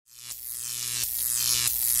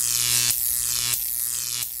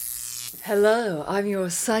Hello, I'm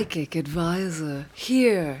your psychic advisor,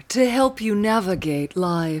 here to help you navigate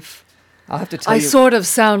life. I'll have to tell I you. sort of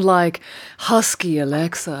sound like Husky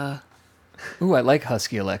Alexa. Ooh, I like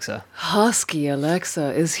Husky Alexa. Husky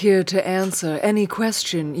Alexa is here to answer any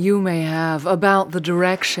question you may have about the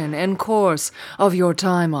direction and course of your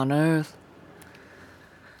time on Earth.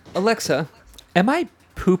 Alexa, am I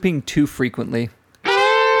pooping too frequently?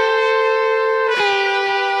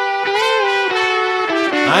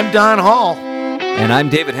 I'm Don Hall, And I'm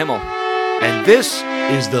David Himmel. and this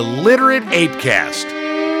is the Literate ApeCast.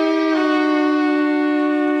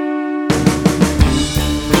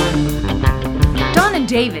 Don and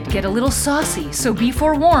David get a little saucy, so be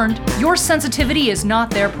forewarned, your sensitivity is not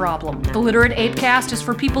their problem. The Literate ApeCast is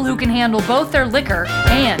for people who can handle both their liquor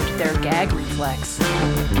and their gag reflex.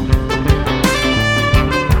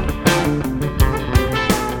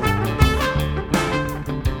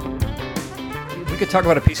 We could talk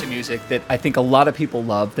about a piece of music that I think a lot of people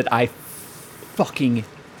love that I fucking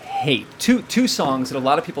hate. Two songs that a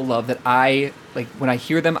lot of people love that I, like, when I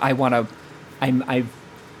hear them,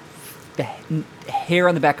 the hair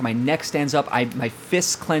on the back of my neck stands up. My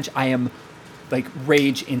fists clench. I am, like,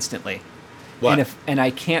 rage instantly. What? And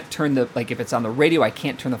I can't turn if it's on the radio, I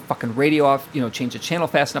can't turn the fucking radio off, change the channel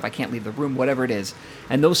fast enough. I can't leave the room, whatever it is.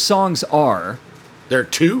 And those songs are... There are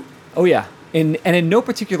two? Oh, yeah. And in no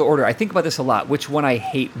particular order. I think about this a lot, which one I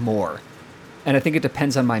hate more. And I think it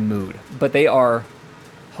depends on my mood. But they are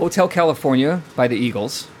Hotel California by the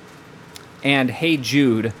Eagles and Hey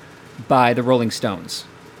Jude by the Rolling Stones.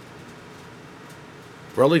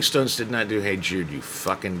 Rolling Stones did not do Hey Jude, you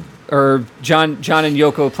fucking... Or John and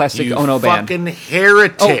Yoko Plastic You Ono Band. fucking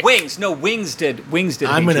heretic. Oh, Wings. No, Wings did. Wings did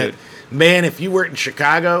I'm Hey gonna... Jude. Man, if you were in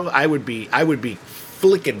Chicago, I would be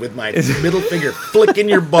flicking with my middle finger, flicking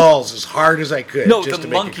your balls as hard as I could. No, just the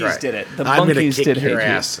to make you Monkees cry. did it. The I'm gonna Monkees kick did Hey your Jude.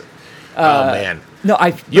 ass. Oh, man. No,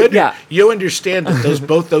 You understand that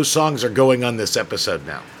both those songs are going on this episode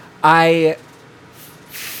now.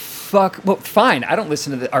 Well, fine. I don't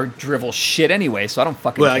listen to our drivel shit anyway, so I don't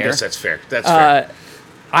fucking Well, care. I guess that's fair. That's fair.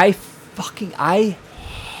 I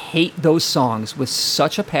hate those songs with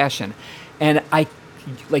such a passion. And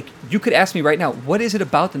you could ask me right now, what is it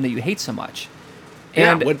about them that you hate so much?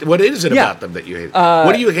 And yeah, what is it about them that you hate?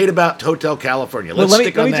 What do you hate about Hotel California? Let's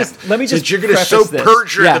stick on that. Let me just Since you're going to so preface this.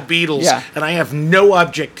 perjure Yeah, the Beatles, yeah. and I have no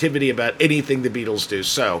objectivity about anything the Beatles do.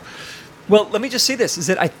 So, Well, let me just say this, is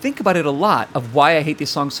that I think about it a lot of why I hate these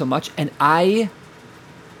songs so much, and I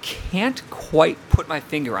can't quite put my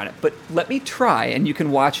finger on it. But let me try, and you can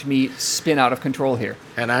watch me spin out of control here.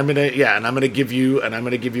 and I'm gonna give you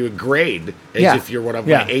a grade as Yeah. if you're one of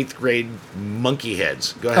Yeah. my 8th grade monkey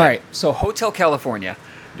heads. Go ahead. All right, so Hotel California.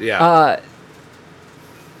 Yeah.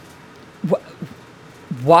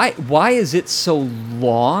 Why is it so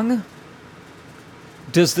long?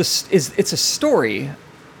 It's a story,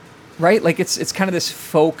 right? Like it's kind of this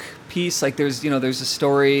folk piece. Like there's a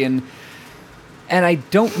story and I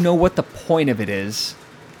don't know what the point of it is,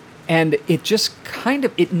 and it just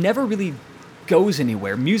it never really goes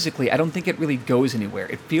anywhere musically. I don't think it really goes anywhere.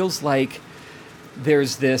 It feels like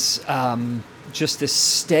there's this just this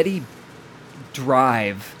steady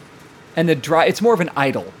drive, and it's more of an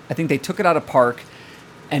idle. I think they took it out of park,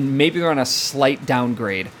 and maybe they're on a slight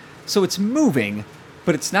downgrade. So it's moving,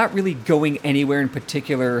 but it's not really going anywhere in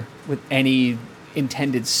particular with any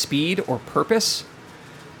intended speed or purpose.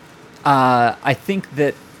 I think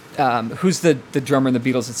that who's the drummer in the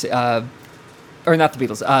Beatles? It's or not the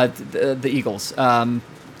Beatles, the Eagles.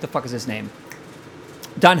 The fuck is his name?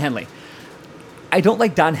 Don Henley. I don't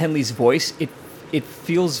like Don Henley's voice. It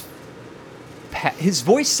feels his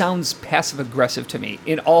voice sounds passive aggressive to me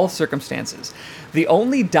in all circumstances. The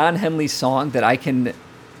only Don Henley song that I can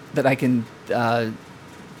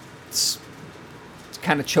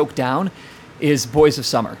kind of choke down is "Boys of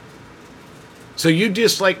Summer." So you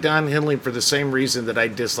dislike Don Henley for the same reason that I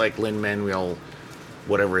dislike Lin-Manuel,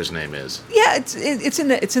 whatever his name is. Yeah, it's in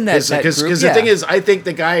that group. Because Yeah. the thing is, I think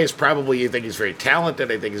the guy is probably. I think he's very talented.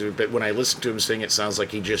 But when I listen to him sing, it sounds like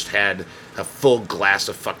he just had a full glass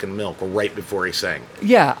of fucking milk right before he sang.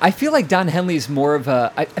 Yeah, I feel like Don Henley's more of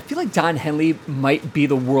a. I feel like Don Henley might be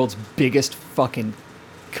the world's biggest fucking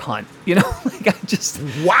cunt. Like I just.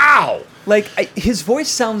 Wow. His voice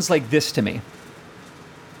sounds like this to me.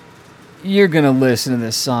 You're gonna listen to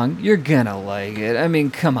this song. You're gonna like it. I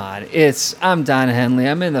mean, come on. I'm Don Henley.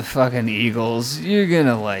 I'm in the fucking Eagles. You're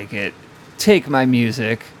gonna like it. Take my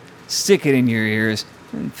music, stick it in your ears,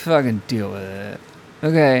 and fucking deal with it.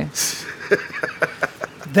 Okay?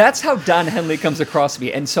 That's how Don Henley comes across to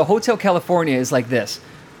me. And so Hotel California is like this.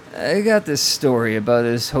 I got this story about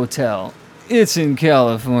this hotel. It's in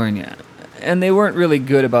California. and they weren't really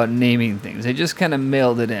good about naming things. They just kind of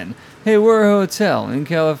mailed it in. Hey, we're a hotel in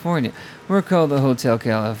California. We're called the Hotel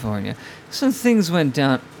California. Some things went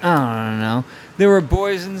down. I don't know. There were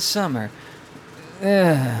boys in the summer.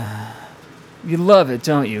 You love it,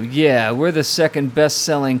 don't you? Yeah, we're the second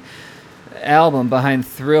best-selling album behind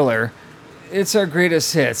Thriller. It's our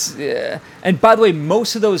greatest hits. Yeah. And by the way,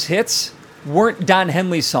 most of those hits weren't Don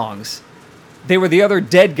Henley songs. They were the other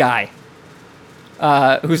dead guy,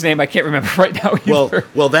 whose name I can't remember right now either.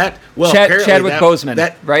 Chadwick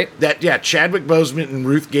Boseman, right? Chadwick Boseman and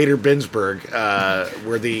Ruth Gator Binsberg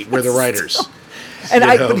were the writers. And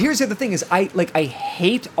but here's the other thing: is I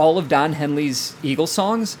hate all of Don Henley's Eagles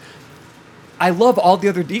songs. I love all the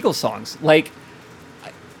other Eagles songs.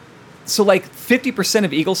 50%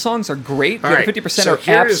 of Eagles songs are great. The other 50% are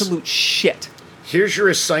absolute shit. Here's your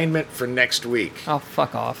assignment for next week. Oh,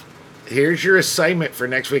 fuck off. Here's your assignment for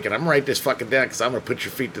next week, and I'm gonna write this fucking down because I'm gonna put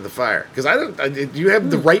your feet to the fire. Because you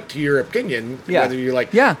have the right to your opinion, whether you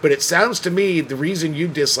like. Yeah. But it sounds to me the reason you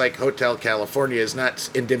dislike Hotel California is not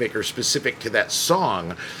endemic or specific to that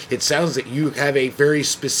song. It sounds that you have a very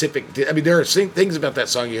specific. I mean, there are things about that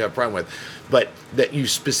song you have a problem with, but that you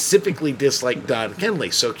specifically dislike Don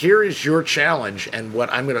Henley. So here is your challenge, and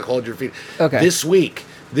what I'm gonna hold your feet. Okay. This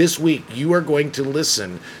week, you are going to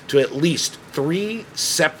listen to at least 3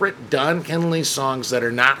 separate Don Henley songs that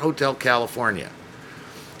are not Hotel California,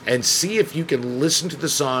 and see if you can listen to the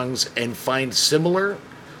songs and find similar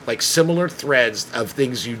threads of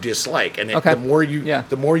things you dislike. And the more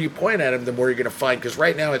you point at them, the more you're going to find. Because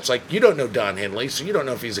right now, it's like you don't know Don Henley, so you don't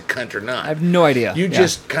know if he's a cunt or not. I have no idea. You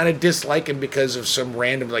just kind of dislike him because of some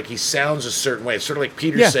random, he sounds a certain way. It's sort of like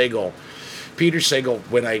Peter Sagal. Peter Sagal,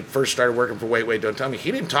 when I first started working for Wait, Don't Tell Me,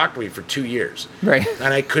 he didn't talk to me for 2 years. Right.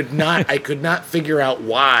 And I could not figure out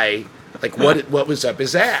why, what was up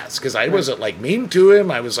his ass. Because I wasn't, mean to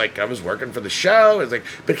him. I was working for the show.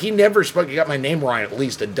 But he never spoke. He got my name wrong at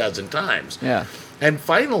least a dozen times. Yeah. And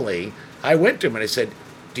finally, I went to him and I said,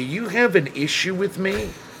 do you have an issue with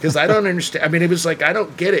me? Because I don't understand. I mean, it was I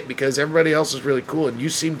don't get it because everybody else is really cool and you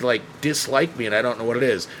seem to dislike me and I don't know what it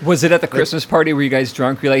is. Was it at the Christmas party? Were you guys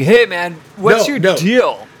drunk? You're like, hey man, what's your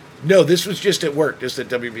deal? No, this was just at work, just at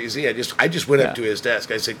WBZ. I just went up to his desk.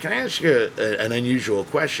 I said, can I ask you an unusual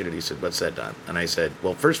question? And he said, what's that, Don? And I said,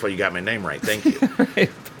 well, first of all, you got my name right. Thank you. Right.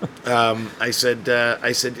 I said,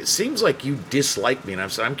 it seems like you dislike me. And I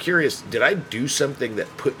said, I'm curious, did I do something that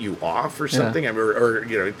put you off or something?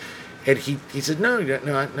 Yeah. And he said, no,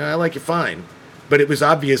 I like you fine. But it was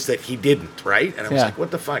obvious that he didn't, right? And I was like, what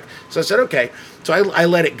the fuck? So I said, okay. So I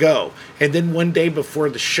let it go. And then one day before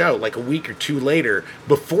the show, a week or two later,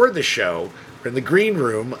 before the show, we're in the green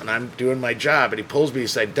room, and I'm doing my job, and he pulls me, he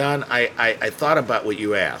said, Don, I thought about what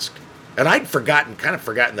you asked. And I'd forgotten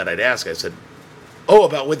that I'd asked. I said, oh,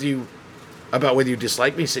 about whether you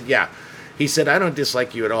dislike me? He said, yeah. He said, I don't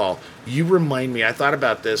dislike you at all. You remind me, I thought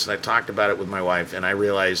about this, and I talked about it with my wife, and I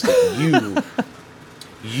realized that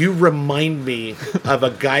you remind me of a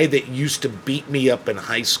guy that used to beat me up in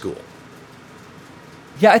high school.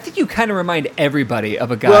 Yeah, I think you kind of remind everybody of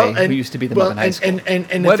a guy who used to beat them up in high school.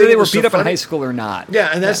 And whether they were beat up in high school or not. Yeah,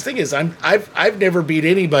 and that's the thing is, I've never beat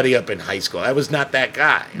anybody up in high school. I was not that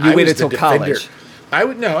guy. You waited till college. I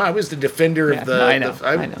was the defender of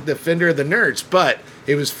the defender of the nerds, but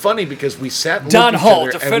it was funny because we sat and Don Hall,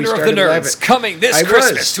 other, defender of the nerds, coming this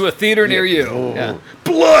Christmas to a theater near you. Oh. Yeah.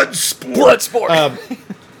 Bloodsport.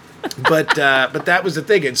 But that was the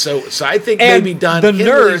thing, and so I think maybe Don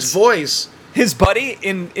Henley's voice. His buddy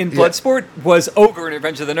in Bloodsport was Ogre in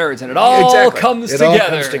Revenge of the Nerds, and it all comes together. All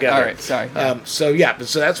comes together. All right, sorry. So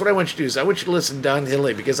that's what I want you to do. Is I want you to listen to Don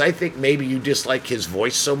Henley because I think maybe you dislike his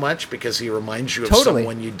voice so much because he reminds you of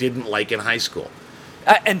someone you didn't like in high school.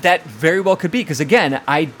 And that very well could be because again,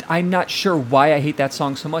 I'm not sure why I hate that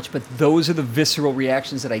song so much, but those are the visceral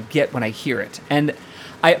reactions that I get when I hear it, and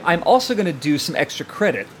I'm also going to do some extra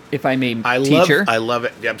credit, if I may, teacher. I love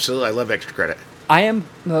it. Absolutely, I love extra credit. I am.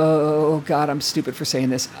 Oh God, I'm stupid for saying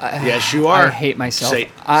this. Yes, you are. I hate myself. Say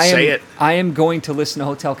it. I am going to listen to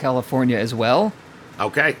Hotel California as well.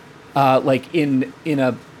 Okay. In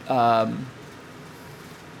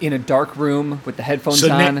a dark room with the headphones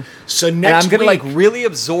on. So next and I'm going to week, really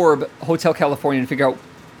absorb Hotel California and figure out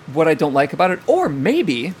what I don't like about it, or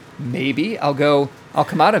maybe I'll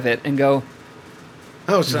come out of it and go.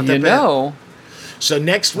 Oh, it's not that bad. So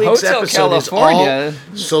next week's Hotel episode California. is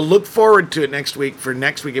all. So look forward to it next week. For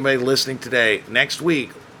next week, anybody listening today, next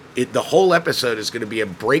week, the whole episode is going to be a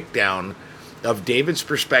breakdown of David's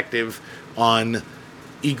perspective on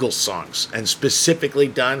Eagles songs, and specifically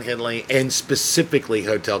Don Henley, and specifically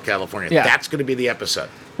Hotel California. Yeah. That's going to be the episode.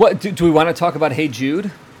 What do we want to talk about? Hey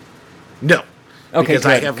Jude. No. Okay,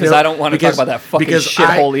 because I don't want to talk about that fucking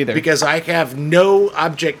shithole either. Because I have no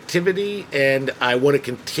objectivity, and I want to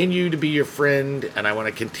continue to be your friend, and I want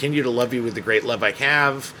to continue to love you with the great love I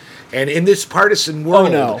have. And in this partisan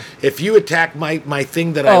world, if you attack my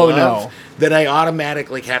thing that I love, then I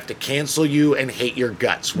automatically have to cancel you and hate your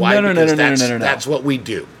guts. Why? No. That's what we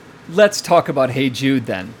do. Let's talk about Hey Jude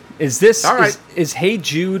then. Is this all right? Is Hey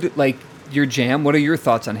Jude like your jam? What are your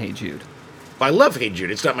thoughts on Hey Jude? I love Hey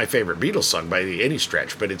Jude. It's not my favorite Beatles song by any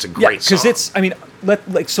stretch, but it's a great song. Because it's, I mean,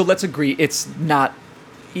 let's agree, it's not,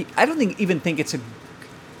 I don't even think it's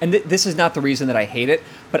and this is not the reason that I hate it,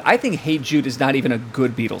 but I think Hey Jude is not even a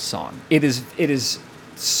good Beatles song. It is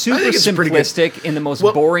super simplistic in the most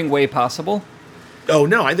boring way possible. Oh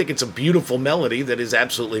no, I think it's a beautiful melody that is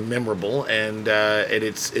absolutely memorable, and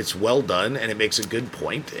it's well done, and it makes a good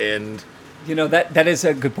point, and... You know, that is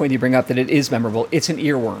a good point you bring up, that it is memorable. It's an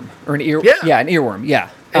earworm. Or an ear... Yeah. Yeah, an earworm, yeah.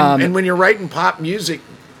 And when you're writing pop music,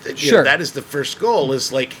 that is the first goal,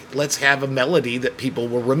 is like, let's have a melody that people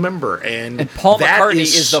will remember. And Paul McCartney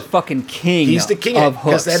is the fucking king. He's the king of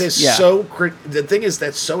hooks. Because that is so... The thing is,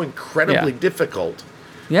 that's so incredibly difficult.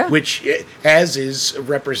 Yeah. Which, as is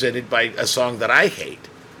represented by a song that I hate,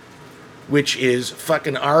 which is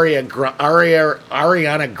fucking Ariana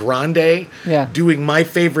Grande doing My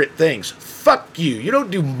Favorite Things. Fuck you. You don't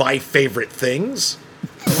do My Favorite Things.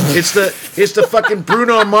 It's the fucking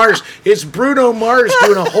Bruno Mars. It's Bruno Mars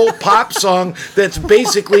doing a whole pop song that's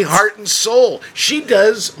basically heart and soul. She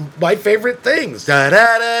does My Favorite Things. Da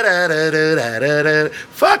da da da da da da da.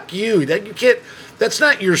 Fuck you. That you can't. That's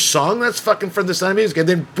not your song. That's fucking from the Sound of Music. And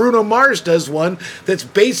then Bruno Mars does one that's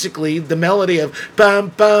basically the melody of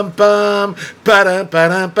bum bum bum ba-dum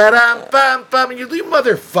ba-dum ba-dum bum bum. And you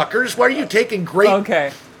motherfuckers, why are you taking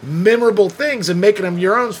great memorable things and making them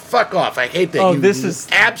your own? Fuck off. I hate that. This is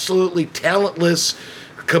absolutely talentless,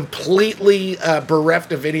 completely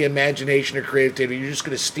bereft of any imagination or creativity. You're just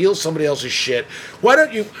going to steal somebody else's shit. Why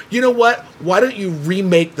don't you, you know what? Why don't you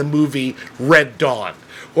remake the movie Red Dawn?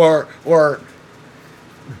 Or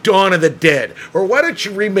Dawn of the Dead? Or why don't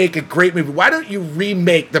you remake a great movie? Why don't you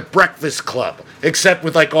remake The Breakfast Club, except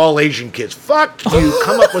with like all Asian kids? Fuck you.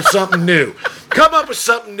 Come up with something new. Come up with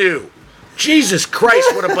something new. Jesus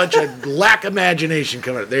Christ, what a bunch of lack imagination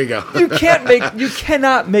coming up. There you go. You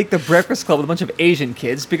cannot make The Breakfast Club with a bunch of Asian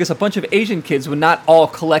kids, because a bunch of Asian kids would not all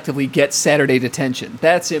collectively get Saturday detention.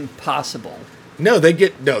 That's impossible. They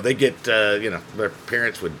get their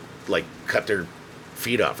parents would like cut their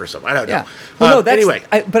feet off or something. I don't know. Yeah. Well, anyway.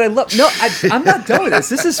 I'm not done with this.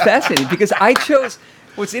 This is fascinating because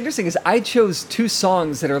what's interesting is I chose two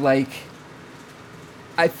songs that are like,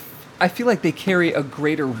 I feel like they carry a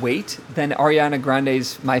greater weight than Ariana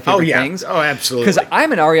Grande's My Favorite Things. Oh, absolutely. Because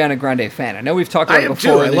I'm an Ariana Grande fan. I know we've talked about it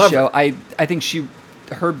before in the show. I think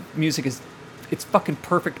her music it's fucking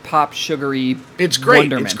perfect pop, sugary. It's great.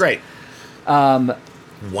 Wonderment. It's great.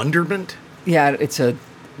 Wonderment? Yeah, it's a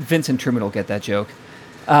Vincent Truman will get that joke.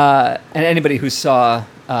 And anybody who saw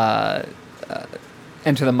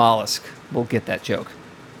Enter the Mollusk will get that joke.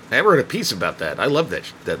 I wrote a piece about that. I love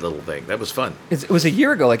that little thing. That was fun. It was a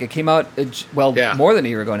year ago. Like, it came out, more than a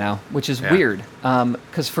year ago now, which is weird.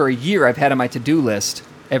 Because for a year, I've had on my to-do list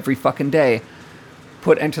every fucking day,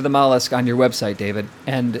 put Enter the Mollusk on your website, David.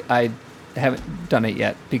 And I haven't done it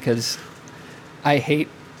yet because I hate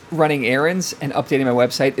running errands, and updating my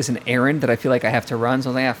website is an errand that I feel like I have to run. So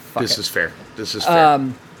I was like, fuck it. This is fair. This is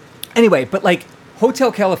fair. Anyway, but like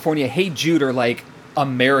Hotel California, Hey Jude are like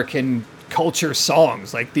American culture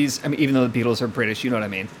songs. Like these, I mean, even though the Beatles are British, you know what I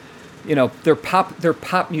mean? You know, they're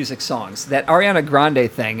pop music songs. That Ariana Grande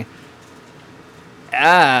thing,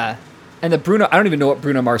 and the Bruno, I don't even know what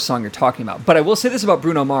Bruno Mars song you're talking about. But I will say this about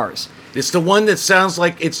Bruno Mars. It's the one that sounds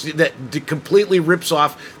like that completely rips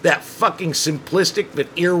off that fucking simplistic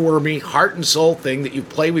but earwormy heart and soul thing that you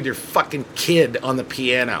play with your fucking kid on the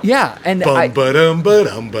piano. Yeah, and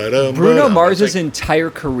Bruno Mars's entire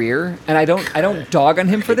career, and I don't dog on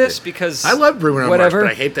him for this because I love Bruno Mars, but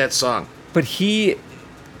I hate that song. But he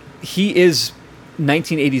is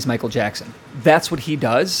 1980s Michael Jackson. That's what he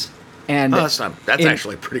does. And that's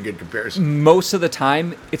actually a pretty good comparison. Most of the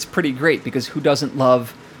time, it's pretty great because who doesn't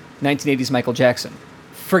love 1980s Michael Jackson?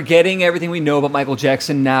 Forgetting everything we know about Michael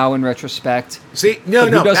Jackson now in retrospect. See, who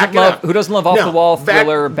doesn't love Off the Wall,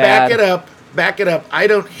 Thriller, Bad? Back it up. I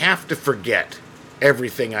don't have to forget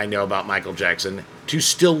everything I know about Michael Jackson to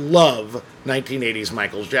still love 1980s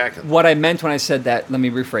Michael Jackson. What I meant when I said that, let me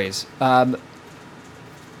rephrase.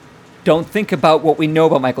 Don't think about what we know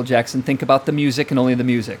about Michael Jackson. Think about the music and only the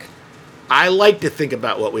music. I like to think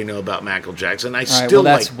about what we know about Michael Jackson. I still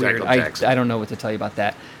like Michael Jackson. I don't know what to tell you about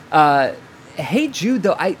that. Hey Jude,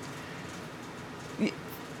 though,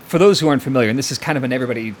 for those who aren't familiar, and this is kind of an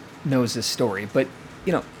everybody knows this story, but,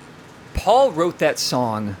 Paul wrote that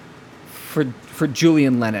song for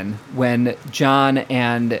Julian Lennon when John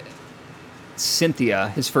and Cynthia,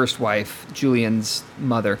 his first wife, Julian's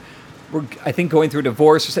mother, were, I think, going through a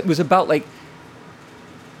divorce. It was about, like,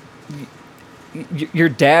 your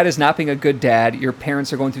dad is not being a good dad. Your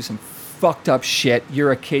parents are going through some fucked up shit.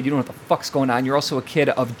 You're a kid. You don't know what the fuck's going on. You're also a kid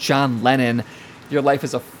of John Lennon. Your life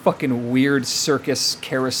is a fucking weird circus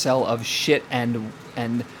carousel of shit and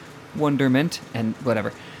wonderment and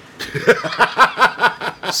whatever.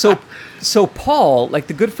 So Paul, like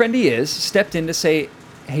the good friend he is, stepped in to say,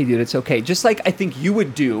 hey, dude, it's okay. Just like I think you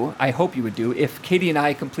would do, I hope you would do, if Katie and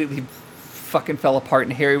I completely fucking fell apart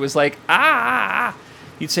and Harry was like,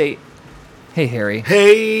 you'd say, hey, Harry.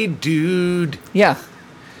 Hey, dude. Yeah.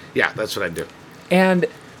 Yeah, that's what I do. And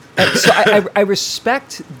so I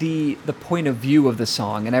respect the point of view of the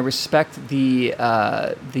song, and I respect the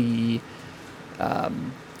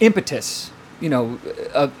impetus, to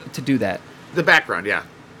do that. The background, yeah.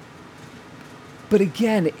 But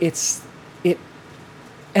again,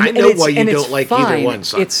 I know why you don't like either one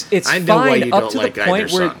song. It's I know why fine you up don't to like the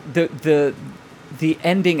point either where song. the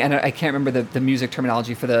ending, and I can't remember the music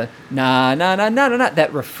terminology for the na na na na na na,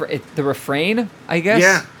 that the refrain, I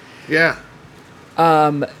guess. Yeah.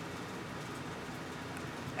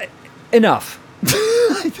 Enough.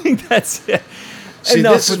 I think that's it. See,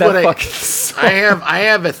 Enough this is with what that fucking song. I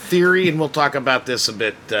have a theory, and we'll talk about this a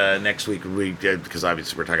bit next week. Because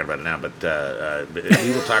obviously we're talking about it now, but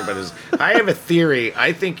we will talk about this. I have a theory.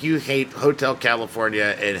 I think you hate Hotel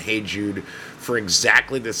California and Hey Jude for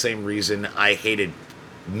exactly the same reason I hated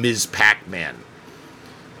Ms. Pac-Man.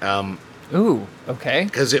 Ooh, okay.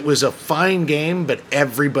 Because it was a fine game, but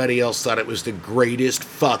everybody else thought it was the greatest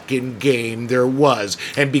fucking game there was.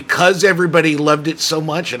 And because everybody loved it so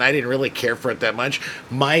much, and I didn't really care for it that much,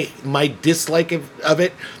 my dislike of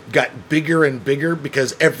it got bigger and bigger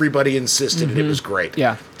because everybody insisted it was great.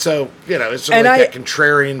 Yeah. So, it's sort of like that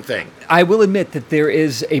contrarian thing. I will admit that there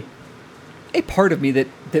is a part of me that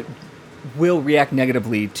will react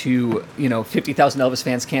negatively to 50,000 Elvis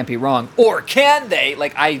fans can't be wrong, or can they?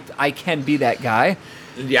 Like I can be that guy.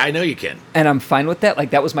 Yeah, I know you can, and I'm fine with that.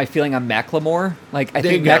 Like that was my feeling on Macklemore. Like I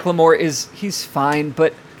think Macklemore he's fine,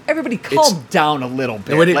 but everybody calm down a little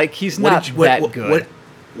bit. He's not that good.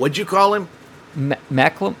 What'd you call him?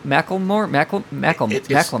 Macklemore.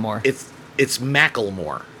 Macklemore. It's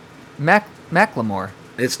Macklemore. Macklemore.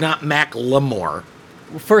 It's not Macklemore.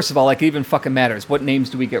 Well, first of all, like it even fucking matters. What names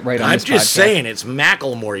do we get right on this podcast? I'm just saying, it's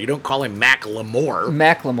Macklemore. You don't call him Macklemore.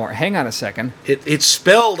 Macklemore. Hang on a second. It's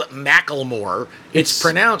spelled Macklemore. It's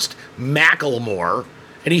pronounced Macklemore,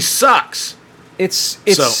 and he sucks. It's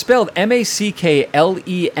spelled Macklemore.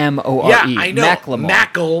 Yeah, I know.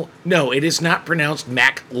 Macklemore. No, it is not pronounced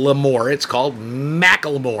Macklemore. It's called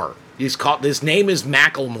Macklemore. His name is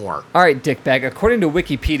Macklemore. All right, dickbag. According to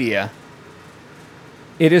Wikipedia,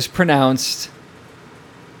 it is pronounced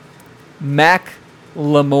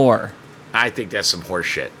Macklemore. I think that's some horse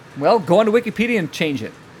shit. Well, go on to Wikipedia and change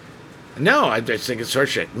it. No, I just think it's horse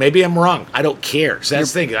shit. Maybe I'm wrong. I don't care. So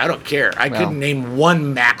that's the thing. I don't care. I couldn't name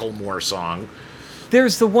one Macklemore song.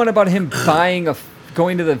 There's the one about him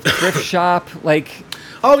going to the thrift shop, like.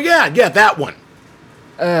 Oh yeah, that one.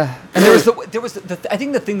 And there was I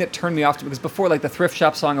think the thing that turned me off to it, because before, like the thrift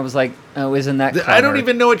shop song, I was like, oh, isn't that clever? I don't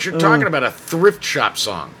even know what you're talking about. A thrift shop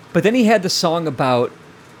song. But then he had the song about.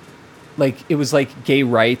 Like it was like gay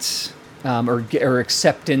rights or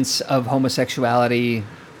acceptance of homosexuality.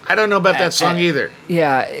 I don't know about that song either.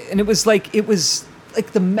 Yeah, and it was like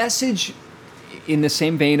the message, in the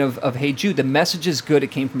same vein of Hey Jude. The message is good.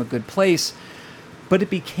 It came from a good place, but it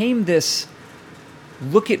became this.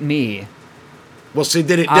 Look at me. Well, see, it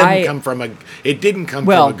didn't come from a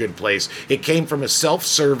good place. It came from a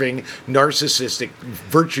self-serving, narcissistic,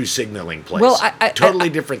 virtue signaling place. Well, totally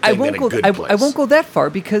different thing than a good place. I won't go that far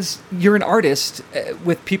because you're an artist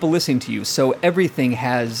with people listening to you, so everything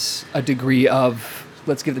has a degree of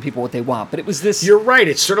let's give the people what they want. But it was this. You're right.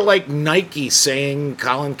 It's sort of like Nike saying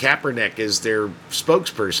Colin Kaepernick is their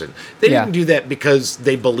spokesperson. They didn't do that because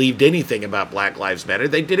they believed anything about Black Lives Matter.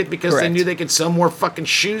 They did it because they knew they could sell more fucking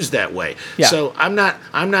shoes that way. Yeah. So I'm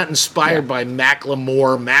not inspired by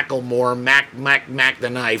Macklemore, Mac the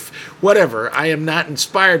Knife, whatever. I am not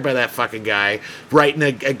inspired by that fucking guy writing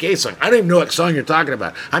a gay song. I don't even know what song you're talking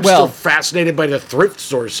about. I'm still fascinated by the thrift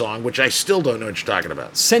store song, which I still don't know what you're talking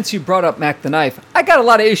about. Since you brought up Mac the Knife, I got a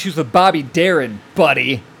lot of issues with Bobby Darin,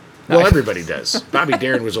 buddy. Well, everybody does. Bobby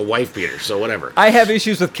Darin was a wife beater, so whatever. I have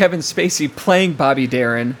issues with Kevin Spacey playing Bobby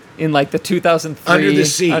Darin in like the 2003 Under the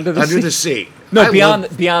Sea. No, Beyond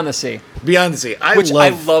the Sea. Beyond the Sea. I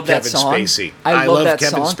love that Kevin song. Spacey. I love that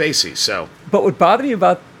Kevin song. Spacey. So, but what bothered me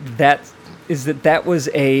about that is that was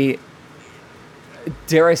a,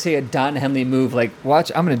 dare I say, a Don Henley move. Like,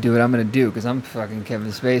 watch, I'm going to do what I'm going to do because I'm fucking Kevin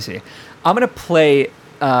Spacey. I'm going to play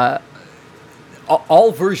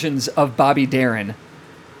all versions of Bobby Darin,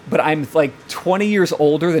 but I'm like 20 years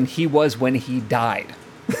older than he was when he died.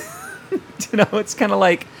 It's kind of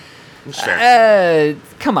like,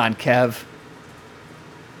 come on, Kev.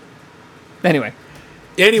 Anyway.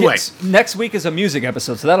 Next week is a music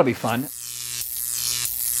episode, so that'll be fun.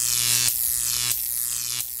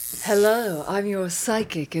 Hello, I'm your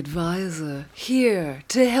psychic advisor, here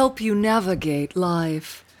to help you navigate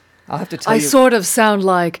life. I'll have to tell you. I sort of sound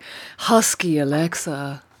like Husky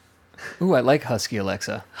Alexa. Ooh, I like Husky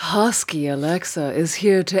Alexa. Husky Alexa is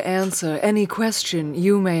here to answer any question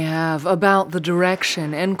you may have about the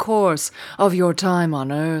direction and course of your time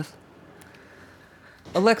on Earth.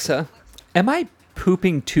 Alexa, am I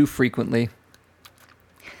pooping too frequently?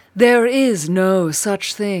 There is no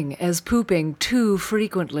such thing as pooping too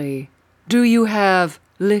frequently. Do you have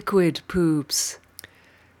liquid poops?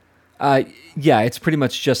 Yeah, it's pretty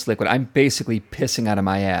much just liquid. I'm basically pissing out of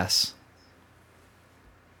my ass.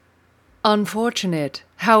 Unfortunate,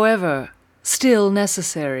 however, still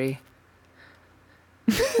necessary.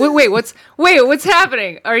 Wait, what's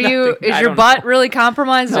happening? Is your butt really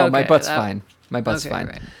compromised? No, okay, my butt's fine. My butt's fine.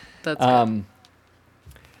 Right. That's good.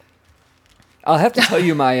 I'll have to tell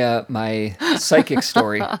you my psychic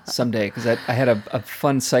story someday because I had a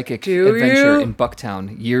fun psychic adventure in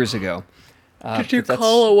Bucktown years ago. Did you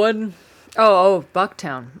call a one? Oh,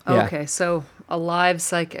 Bucktown. Yeah. Okay, so a live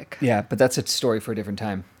psychic. Yeah, but that's a story for a different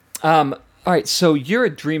time. All right, so you're a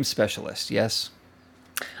dream specialist, yes?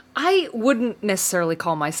 I wouldn't necessarily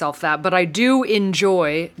call myself that, but I do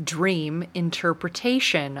enjoy dream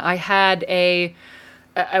interpretation. I had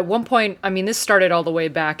at one point, I mean, this started all the way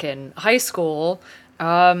back in high school,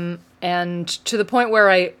 and to the point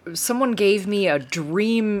where someone gave me a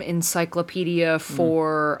dream encyclopedia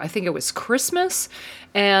for, I think it was Christmas,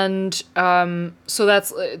 and so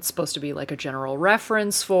it's supposed to be like a general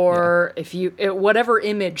reference for whatever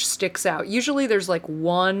image sticks out. Usually there's like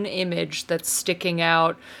one image that's sticking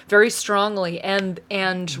out very strongly, and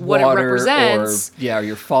what it represents. Or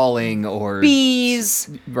you're falling, or bees,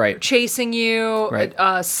 right, chasing you, right.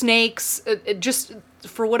 Snakes. It just,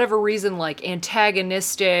 for whatever reason, like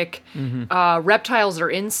antagonistic reptiles or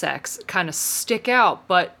insects kind of stick out,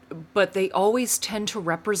 but they always tend to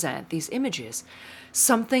represent these images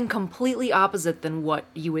something completely opposite than what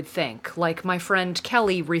you would think. Like my friend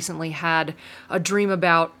Kelly recently had a dream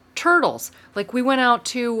about turtles. Like we went out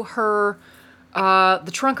to her,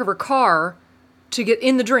 the trunk of her car to get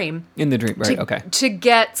in the dream. In the dream, right, okay. To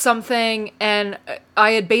get something, and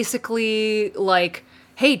I had basically like,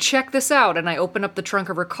 hey, check this out. And I open up the trunk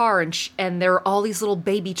of her car, and there are all these little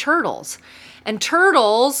baby turtles. And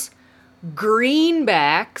turtles,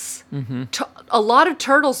 greenbacks, a lot of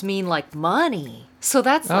turtles mean like money. So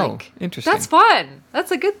that's interesting. That's fun.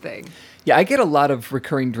 That's a good thing. Yeah, I get a lot of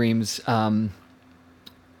recurring dreams, like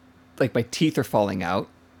my teeth are falling out.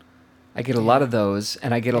 I get a lot of those,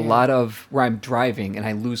 and I get a lot of where I'm driving and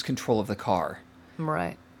I lose control of the car.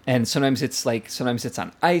 Right. And sometimes it's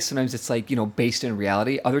on ice, sometimes it's like, based in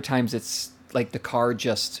reality. Other times it's like the car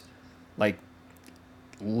just like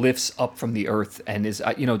lifts up from the earth and is,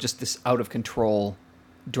 just this out of control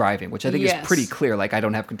driving, which I think is pretty clear. Like I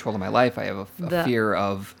don't have control of my life. I have a fear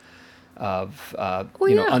of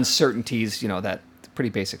uncertainties, that pretty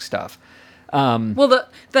basic stuff. Well,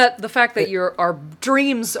 the fact that our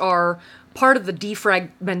dreams are part of the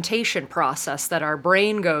defragmentation process that our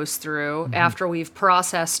brain goes through after we've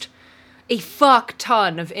processed a fuck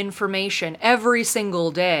ton of information every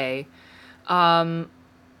single day.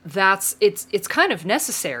 It's kind of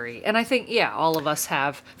necessary. And I think, all of us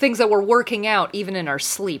have things that we're working out even in our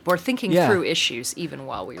sleep. We're thinking through issues even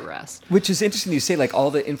while we rest. Which is interesting. You say like all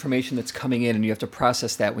the information that's coming in and you have to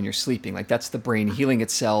process that when you're sleeping. Like that's the brain healing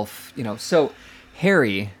itself, So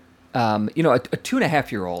Harry, a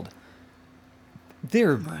 2.5-year-old,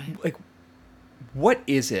 they're like, what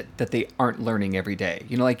is it that they aren't learning every day?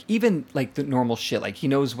 Like even like the normal shit, like he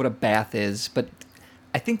knows what a bath is, but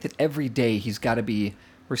I think that every day he's got to be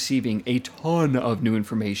receiving a ton of new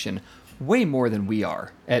information, way more than we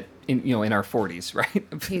are in our 40s, right?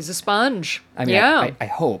 He's a sponge. I mean, I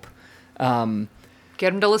hope.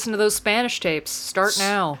 Get him to listen to those Spanish tapes. Start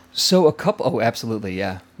now. So absolutely,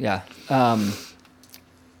 yeah.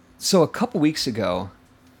 So a couple weeks ago,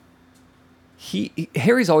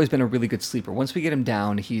 Harry's always been a really good sleeper. Once we get him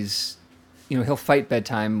down, he's, he'll fight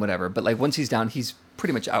bedtime, whatever. But like once he's down, he's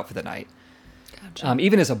pretty much out for the night. Gotcha.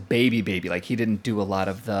 Even as a baby, like he didn't do a lot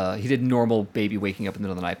of he did normal baby waking up in the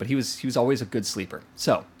middle of the night, but he was always a good sleeper.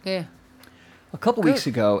 So Yeah. a couple weeks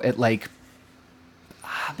ago at like,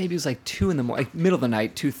 maybe it was like 2 in the morning, like middle of the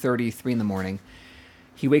night, 2:30, 3 in the morning,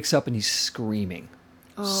 he wakes up and he's screaming.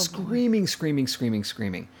 Screaming.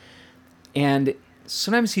 And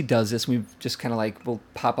sometimes he does this. We've just kind of like, we'll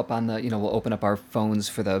pop up on we'll open up our phones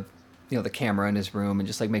for the camera in his room and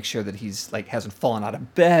just like make sure that he's like hasn't fallen out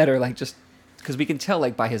of bed or like just, because we can tell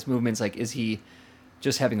like by his movements, like, is he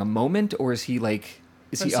just having a moment or is he like,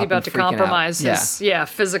 is he up about and to freaking compromise out? his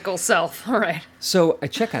physical self? All right. So I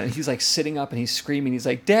check on it. He's like sitting up and he's screaming. He's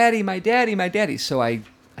like, "Daddy, my daddy, my daddy." So I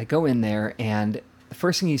go in there and the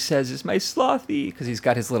first thing he says is, "My slothy," because he's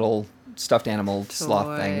got his little stuffed animal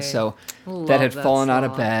sloth thing. So that had fallen out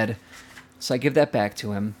of bed. So I give that back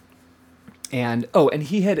to him. And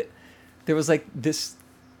there was like this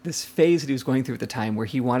phase that he was going through at the time where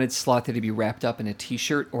he wanted Slothy to be wrapped up in a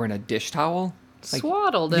t-shirt or in a dish towel. Like,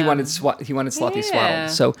 Swaddled he him. wanted Slothy swaddled.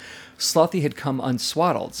 So Slothy had come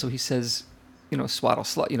unswaddled. So he says, swaddle,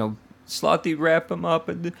 Slothy, wrap him up.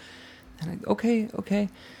 And okay.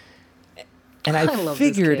 And I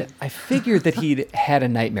figured that he'd had a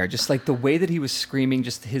nightmare, just like the way that he was screaming,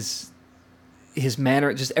 just his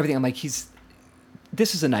manner, just everything. I'm like,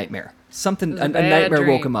 this is a nightmare. Something, a nightmare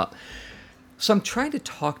woke him up. So I'm trying to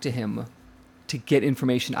talk to him to get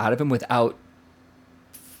information out of him without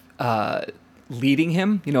leading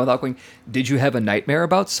him, without going, "Did you have a nightmare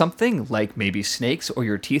about something, like maybe snakes or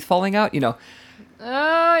your teeth falling out?" Yep.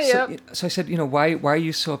 So I said, why are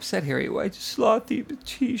you so upset, Harry? Why just Slothy the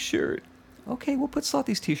t-shirt? Okay, we'll put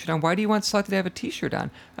Slothy's t-shirt on. Why do you want Slothy to have a t-shirt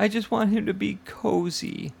on? I just want him to be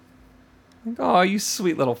cozy. Like, oh, you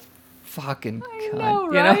sweet little fucking cunt. Know,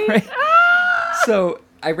 right? So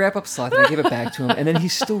I wrap up Slothy and I give it back to him, and then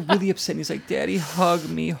he's still really upset. And he's like, "Daddy, hug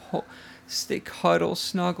me, stay cuddle,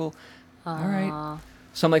 snuggle." All right.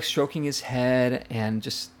 So I'm like stroking his head and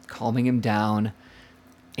just calming him down,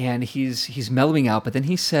 and he's mellowing out. But then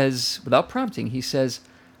he says, without prompting,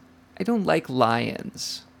 "I don't like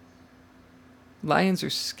lions. Lions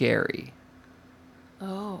are scary."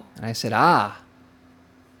 Oh. And I said,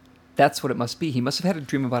 that's what it must be. He must have had a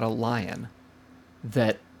dream about a lion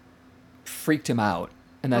that freaked him out,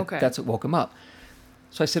 and that's what woke him up.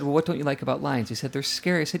 So I said, "Well, what don't you like about lions?" He said, "They're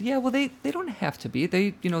scary." I said, "Yeah, well, they don't have to be.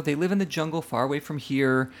 They live in the jungle far away from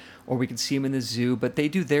here, or we can see them in the zoo, but they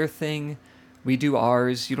do their thing. We do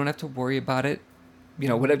ours. You don't have to worry about it."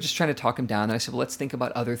 Whatever, just trying to talk him down. And I said, "Well, let's think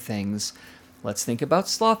about other things. Let's think about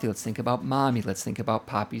Slothy. Let's think about Mommy. Let's think about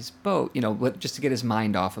Poppy's boat, just to get his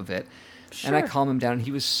mind off of it." Sure. And I calm him down, and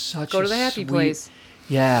he was such Go to the happy place.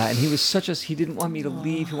 Yeah, and he was he didn't want me to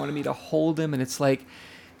leave. He wanted me to hold him, and it's like,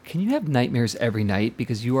 can you have nightmares every night?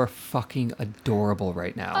 Because you are fucking adorable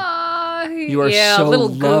right now. You are so a little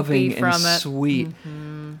loving from and it. sweet.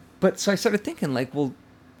 Mm-hmm. But so I started thinking, like, well,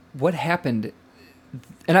 what happened?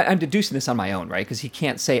 And I'm deducing this on my own, right? Because he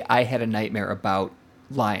can't say I had a nightmare about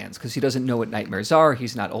lions because he doesn't know what nightmares are.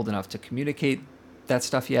 He's not old enough to communicate that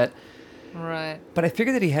stuff yet. Right. But I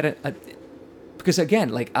figured that he had because again,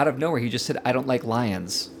 like out of nowhere, he just said, "I don't like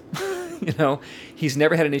lions." He's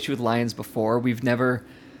never had an issue with lions before.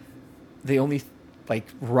 The only like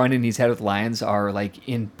run-in he's had with lions are like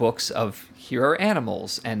in books of, here are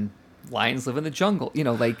animals and lions live in the jungle.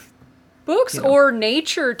 Books or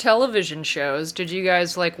nature television shows. Did you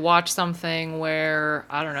guys like watch something where,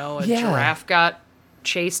 I don't know, a giraffe got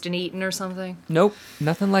chased and eaten or something? Nope,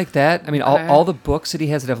 nothing like that. I mean, all the books that he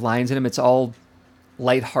has that have lions in them, it's all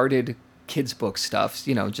lighthearted kids' book stuff.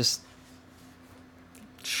 Just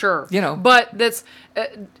sure. But that's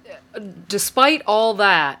despite all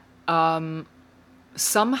that,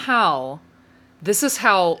 somehow this is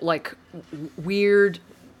how like weird,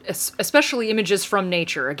 especially images from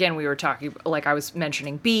nature. Again, we were talking, like I was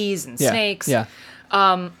mentioning, bees and snakes. Yeah.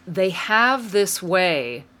 They have this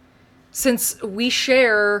way, since we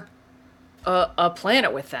share a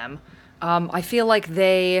planet with them. I feel like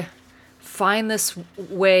they find this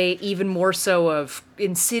way even more so of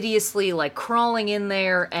insidiously like crawling in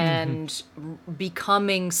there and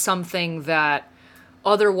becoming something that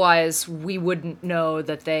otherwise we wouldn't know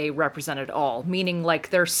that they represented all. Meaning like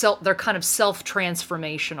they're kind of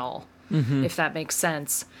self-transformational, if that makes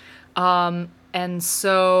sense. And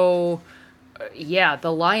so,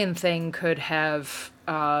 the lion thing could have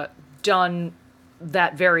done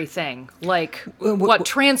that very thing. Like what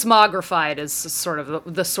transmogrified is sort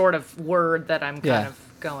of the sort of word that I'm kind of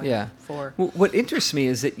going for. What interests me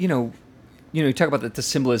is that, you talk about the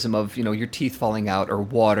symbolism of, your teeth falling out or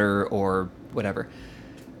water or whatever.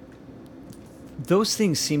 Those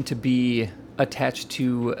things seem to be attached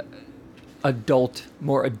to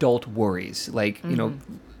more adult worries, like,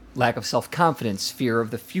 lack of self-confidence, fear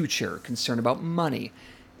of the future, concern about money.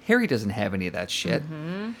 Harry doesn't have any of that shit.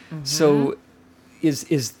 So is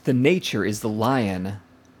the lion,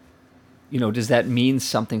 does that mean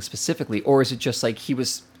something specifically? Or is it just like he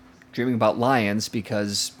was dreaming about lions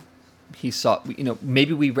because he saw,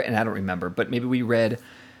 maybe we read, and I don't remember, but maybe we read,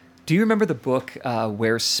 do you remember the book,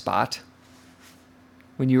 Where's Spot?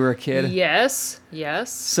 When you were a kid? Yes.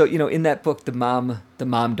 So, in that book, the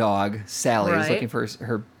mom dog, Sally, is Right. looking for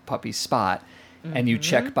her puppy Spot. And you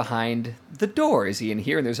check behind the door. Is he in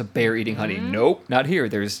here? And there's a bear eating honey. Nope, not here.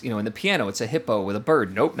 There's, in the piano, it's a hippo with a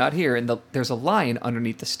bird. Nope, not here. And there's a lion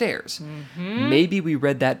underneath the stairs. Maybe we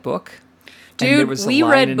read that book. And there Dude, was a we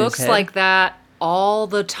lion read in his books head. like that all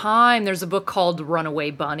the time. There's a book called Runaway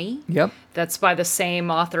Bunny. Yep. That's by the same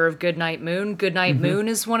author of Goodnight Moon. Goodnight Moon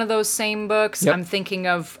is one of those same books. Yep. I'm thinking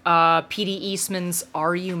of P.D. Eastman's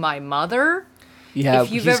Are You My Mother? Yeah,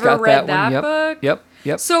 If you've he's ever got read that one. book.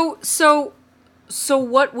 Yep. So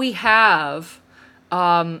what we have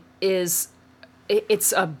is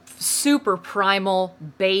it's a super primal,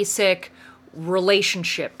 basic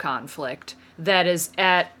relationship conflict that is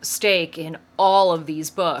at stake in all of these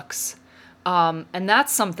books. And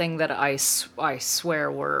that's something that I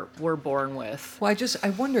swear we're born with. Well, I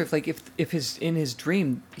wonder if in his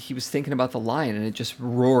dream he was thinking about the lion and it just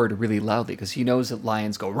roared really loudly because he knows that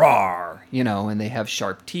lions go roar, and they have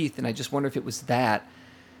sharp teeth, and I just wonder if it was that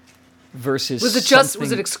versus Was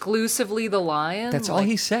it exclusively the lion? That's all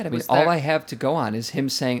he said. I mean, all I have to go on is him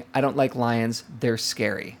saying, "I don't like lions; they're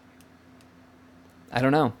scary." I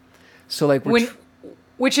don't know. So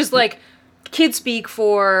which is like kid speak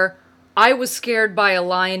for I was scared by a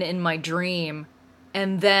lion in my dream,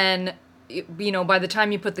 and then by the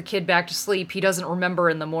time you put the kid back to sleep, he doesn't remember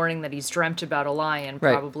in the morning that he's dreamt about a lion.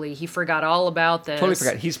 Right. Probably he forgot all about this. Totally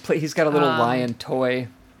forgot. He's got a little lion toy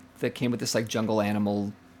that came with this like jungle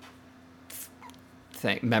animal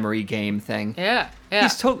thing, memory game thing. Yeah.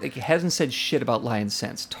 He hasn't said shit about lions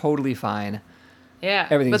since. Totally fine. Yeah.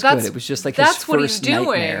 Everything's good. It was just like his first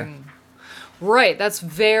nightmare. Right. That's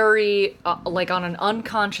very like on an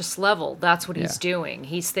unconscious level. That's what he's doing.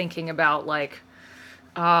 He's thinking about like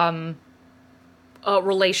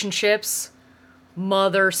relationships,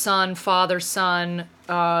 mother, son, father, son,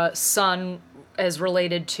 son as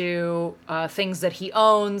related to things that he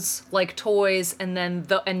owns, like toys, and then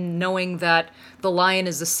knowing that the lion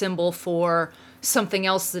is a symbol for something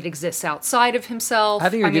else that exists outside of himself. I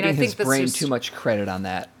think you're giving his brain too much credit on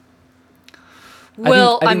that.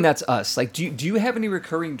 Well, I think that's us. Like, do you have any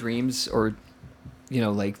recurring dreams or,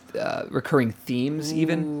 recurring themes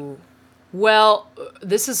even? Well,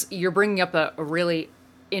 you're bringing up a really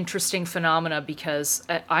interesting phenomena because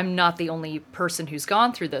I'm not the only person who's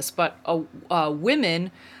gone through this, but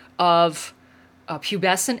women of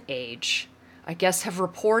pubescent age, I guess, have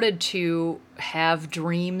reported to have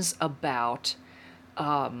dreams about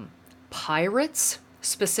pirates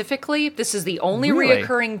specifically. This is the only Really?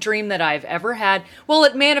 reoccurring dream that I've ever had. Well,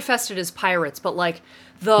 it manifested as pirates, but like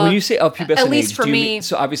When you say pubescent at least age, for do you me, mean,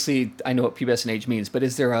 so obviously I know what pubescent age means, but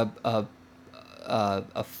is there a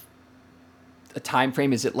time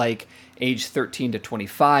frame? Is it like age 13 to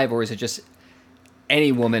 25, or is it just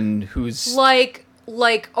any woman who's like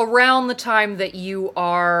around the time that you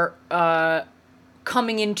are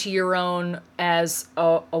coming into your own as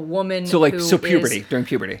a woman so who puberty, is during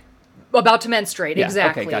puberty? about to menstruate, Yeah,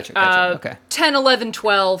 exactly. okay, gotcha, okay. 10, 11,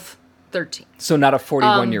 12, 13. So not a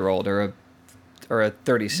 41-year-old or a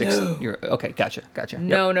 36 year. Okay, gotcha.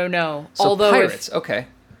 No. So Although pirates, okay.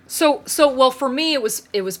 So well, for me it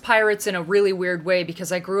was pirates in a really weird way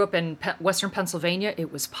because I grew up in Western Pennsylvania.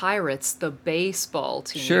 It was Pirates, the baseball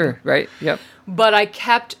team. Sure, right. Yep. But I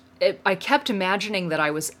kept imagining that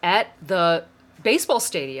I was at the baseball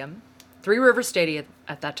stadium, Three River Stadium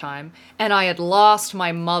at that time, and I had lost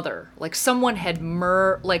my mother. Like someone had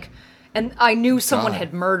and I knew someone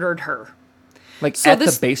had murdered her. Like So at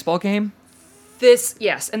the baseball game?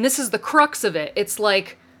 Yes, and this is the crux of it. It's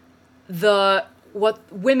like what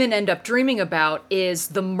women end up dreaming about is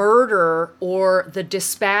the murder or the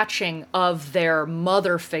dispatching of their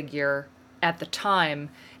mother figure at the time.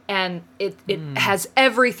 And it has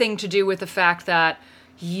everything to do with the fact that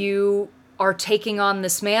you are taking on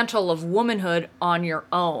this mantle of womanhood on your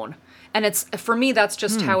own. And for me, that's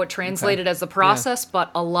just how it translated as the process. But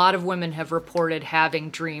a lot of women have reported having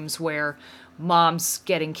dreams where mom's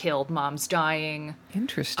getting killed, mom's dying.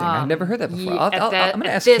 Interesting. I've never heard that before. at I'm going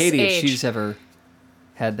to ask this Katie age. if she's ever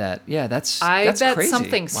had that. Yeah, that's I that's bet crazy.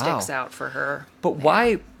 something Wow. sticks out for her. But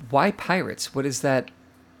why pirates? What is that?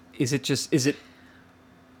 Is it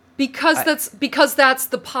Because that's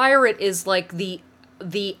the pirate is like the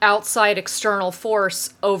outside external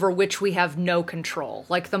force over which we have no control.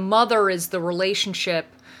 Like the mother is the relationship,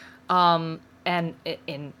 and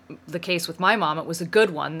in the case with my mom, it was a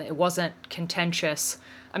good one. It wasn't contentious.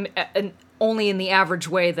 I mean, and only in the average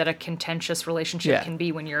way that a contentious relationship can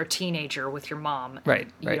be when you're a teenager with your mom. Right,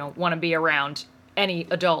 You right. don't want to be around any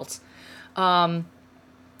adults. But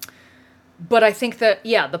I think that,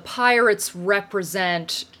 the pirates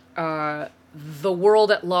represent the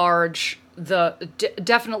world at large.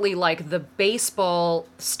 Definitely, like, the baseball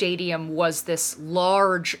stadium was this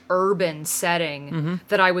large urban setting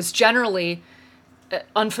that I was generally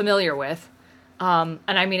unfamiliar with. And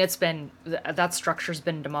I mean, that structure's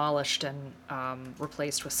been demolished and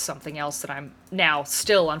replaced with something else that I'm now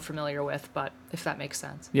still unfamiliar with, but if that makes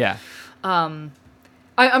sense. yeah.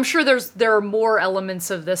 I'm sure there are more elements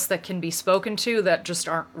of this that can be spoken to that just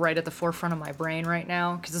aren't right at the forefront of my brain right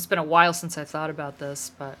now, because it's been a while since I thought about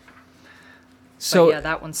this, but yeah,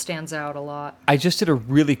 that one stands out a lot. I just did a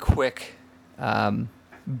really quick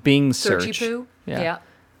Bing search. Searchy poo? Yeah.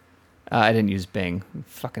 I didn't use Bing.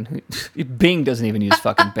 Fucking Bing doesn't even use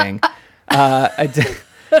fucking Bing. I did.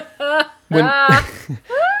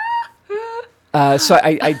 So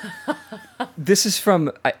I this is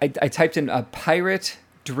from I typed in a pirate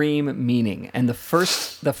dream meaning, and the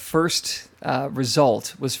first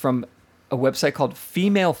result was from a website called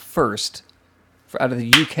Female First out of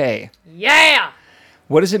the UK. Yeah!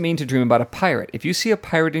 What does it mean to dream about a pirate? If you see a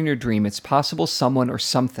pirate in your dream, it's possible someone or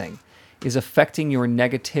something is affecting you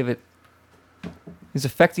negatively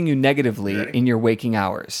in your waking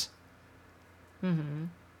hours. Mm-hmm.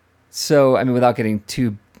 So, I mean, without getting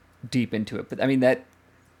too deep into it, but I mean that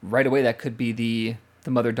right away that could be the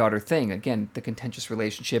mother-daughter thing. Again, the contentious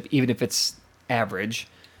relationship, even if it's average.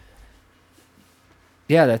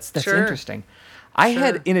 Yeah, that's Sure. interesting. I Sure.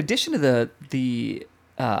 had, in addition to the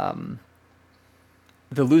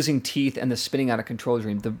losing teeth and the spinning out of control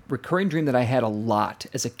dream, the recurring dream that I had a lot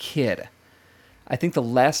as a kid. I think the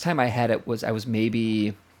last time I had it was I was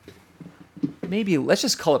maybe let's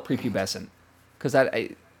just call it prepubescent, because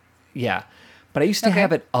but I used to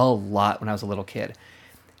have it a lot when I was a little kid,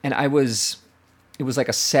 and it was like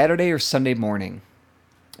a Saturday or Sunday morning.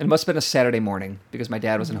 It must have been a Saturday morning because my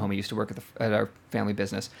dad wasn't home. He used to work at our family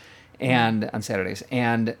business, and on Saturdays,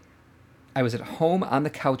 and I was at home on the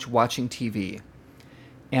couch watching TV.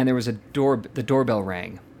 And there was the doorbell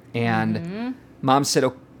rang, and Mom said,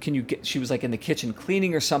 "Oh, can you get?" She was like in the kitchen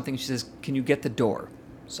cleaning or something. She says, "Can you get the door?"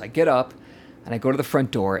 So I get up, and I go to the front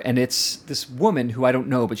door, and it's this woman who I don't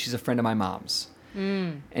know, but she's a friend of my mom's,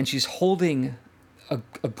 and she's holding a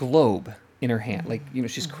globe in her hand, like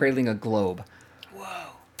she's cradling a globe.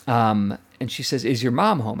 Whoa. And she says, "Is your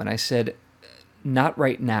mom home?" And I said, "Not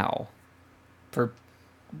right now, for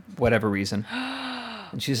whatever reason."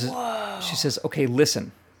 And she says, "Okay,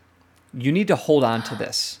 listen. You need to hold on to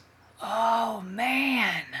this. Oh,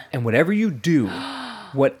 man. And whatever you do,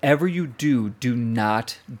 do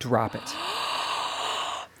not drop it."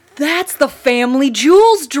 That's the family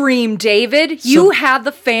jewels dream, David. You had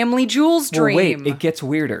the family jewels dream. Well, wait, it gets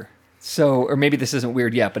weirder. So, or maybe this isn't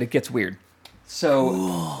weird yet, but it gets weird.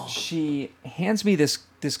 So she hands me this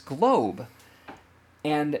globe,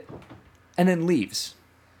 and then leaves.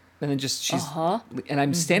 And then she's and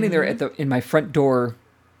I'm standing there in my front door,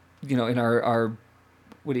 in our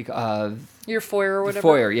what do you call your foyer or whatever.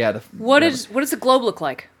 Foyer, yeah. What does the globe look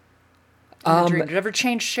like? In the dream? Did it ever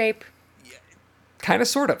change shape? Kind of,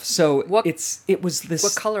 sort of. So What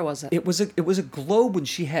color was it? It was a globe when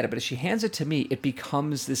she had it, but as she hands it to me, it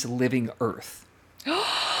becomes this living Earth.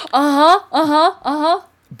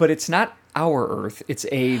 But it's not our Earth. It's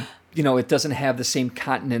it doesn't have the same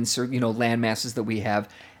continents or land masses that we have.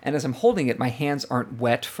 And as I'm holding it, my hands aren't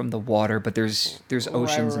wet from the water, but there's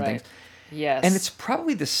oceans and things. Yes. And it's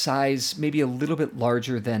probably the size, maybe a little bit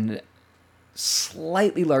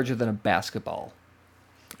slightly larger than a basketball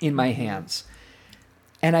in my hands.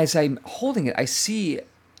 And as I'm holding it, I see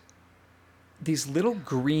these little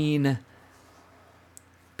green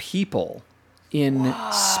people in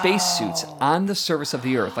spacesuits on the surface of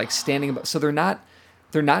the Earth, like standing above. So they're not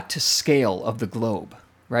to scale of the globe.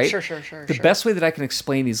 Right? Sure. The best way that I can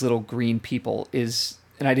explain these little green people is,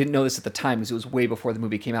 and I didn't know this at the time because it was way before the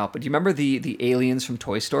movie came out, but do you remember the aliens from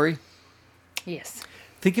Toy Story? Yes.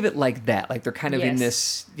 Think of it like that. Like they're kind of in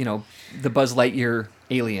this, the Buzz Lightyear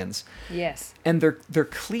aliens. Yes. And they're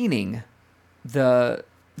cleaning the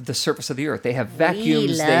the surface of the earth. They have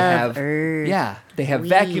vacuums. love They have Earth. they have We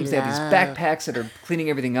vacuums. They have these love- backpacks that are cleaning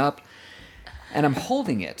everything up. And I'm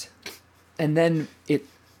holding it, and then it,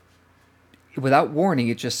 without warning,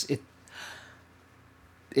 it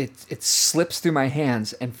slips through my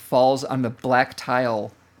hands and falls on the black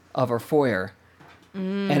tile of our foyer,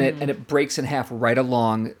 and it breaks in half right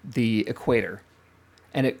along the equator,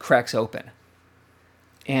 and it cracks open.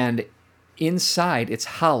 And inside it's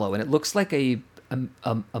hollow, and it looks like a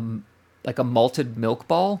malted milk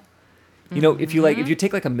ball. You know, if you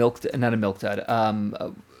take like milk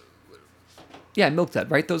dud,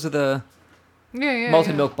 right? Those are the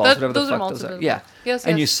malted milk balls, whatever the fuck those are. Yeah. Yes,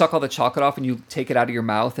 and yes. you suck all the chocolate off, and you take it out of your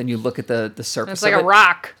mouth, and you look at the surface. It's like of a it.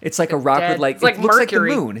 rock. It's like a rock dead. with like It's like it looks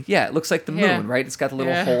mercury. like the moon. Yeah, it looks like the Yeah. moon, right? It's got the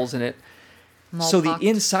little Yeah. holes in it. So the Malt-pocked.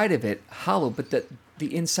 inside of it hollow, but the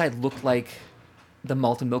inside looked like the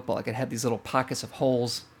malted milk ball. Like it had these little pockets of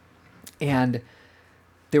holes, and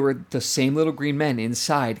there were the same little green men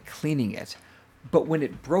inside cleaning it. But when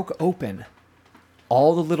it broke open,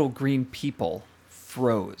 all the little green people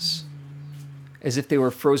froze, as if they were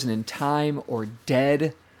frozen in time or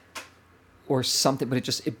dead or something. But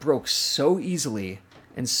it broke so easily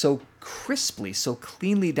and so crisply, so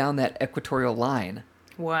cleanly down that equatorial line.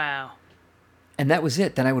 Wow. And that was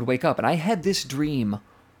it. Then I would wake up. And I had this dream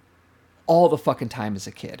all the fucking time as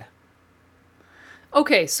a kid.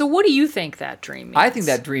 Okay, so what do you think that dream means? I think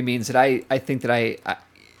that dream means that I think that I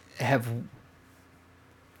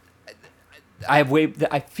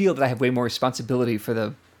feel that I have way more responsibility for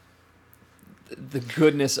the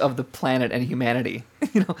goodness of the planet and humanity.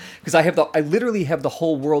 You know, because I literally have the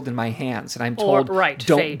whole world in my hands, and I'm told don't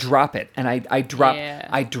fate. drop it. And I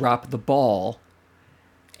drop the ball,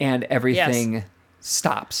 and everything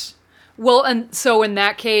stops. Well, and so in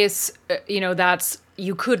that case,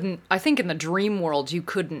 you couldn't, I think in the dream world, you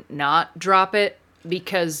couldn't not drop it,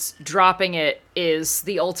 because dropping it is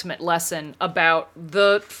the ultimate lesson about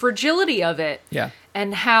the fragility of it. Yeah.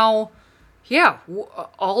 And how,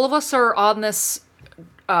 all of us are on this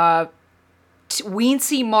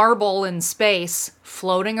weensy marble in space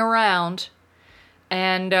floating around,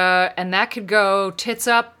 and that could go tits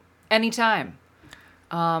up anytime.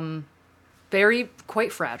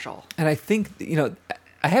 Quite fragile. And I think,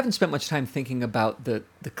 I haven't spent much time thinking about the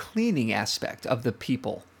cleaning aspect of the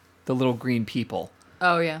people, the little green people.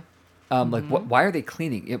 Oh, yeah. Like, why are they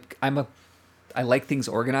cleaning? I like things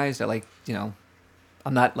organized. I like,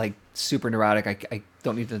 I'm not like super neurotic. I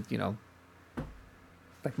don't need to,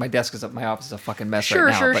 like my desk is up, my office is a fucking mess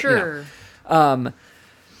right now. Sure.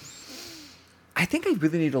 I think I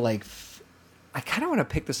really need to I kind of want to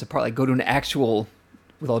pick this apart, like go to an actual,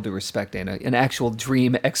 with all due respect, Dana, an actual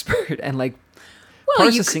dream expert and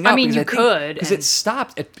parse this thing out. You could. Because it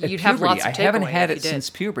stopped at you'd puberty. have lots of I haven't takeaway had if it you did. since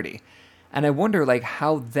puberty. And I wonder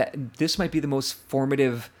how this might be the most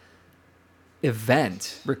formative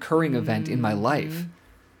recurring event in my life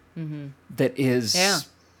that is,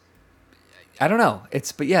 I don't know.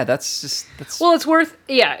 That's Well,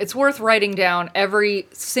 it's worth writing down every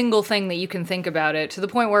single thing that you can think about it, to the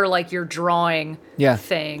point where you're drawing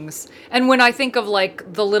things. And when I think of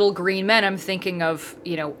the little green men, I'm thinking of,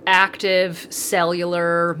 active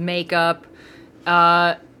cellular makeup,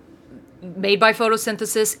 made by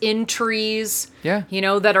photosynthesis in trees,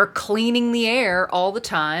 that are cleaning the air all the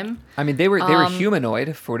time. I mean, they were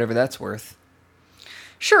humanoid, for whatever that's worth.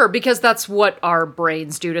 Sure, because that's what our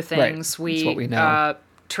brains do to things. Right. That's what we know.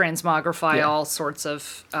 Transmogrify all sorts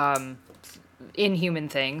of inhuman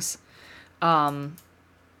things.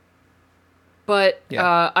 But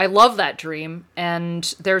I love that dream, and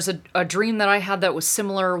there's a dream that I had that was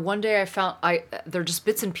similar. One day I found they're just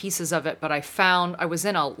bits and pieces of it, but I was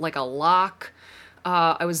in a lock.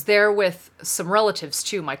 I was there with some relatives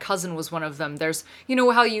too. My cousin was one of them. There's,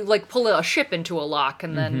 how you pull a ship into a lock,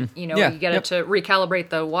 and then you get it to recalibrate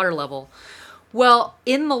the water level. Well,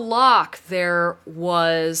 in the lock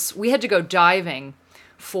we had to go diving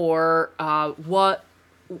for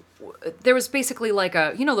there was basically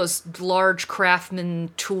those large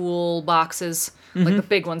craftsman tool boxes, like the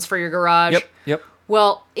big ones for your garage. Yep.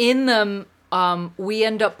 Well, in them, we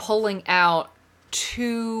end up pulling out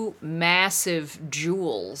 2 massive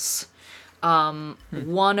jewels,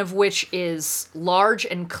 one of which is large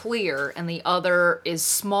and clear, and the other is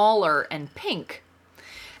smaller and pink.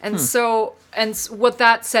 And what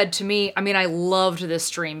that said to me, I mean, I loved this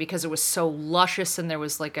dream because it was so luscious, and there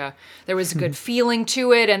was a good feeling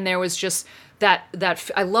to it, and there was just that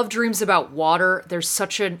I love dreams about water. There's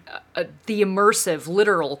such the immersive,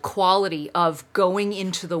 literal quality of going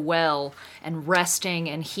into the well and resting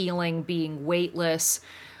and healing, being weightless,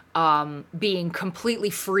 being completely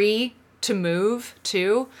free to move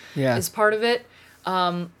too Yeah. is part of it.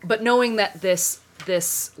 But knowing that this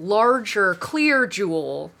larger clear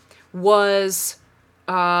jewel was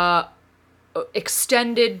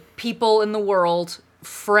extended people in the world,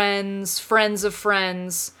 friends of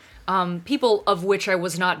friends, people of which I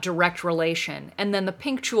was not direct relation. And then the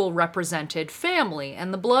pink jewel represented family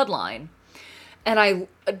and the bloodline. And I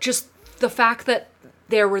just, the fact that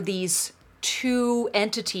there were these two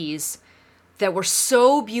entities that were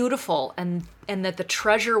so beautiful and that the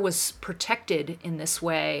treasure was protected in this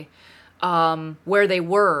way, where they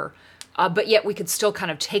were, but yet we could still kind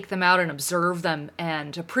of take them out and observe them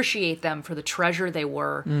and appreciate them for the treasure they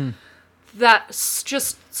were. That's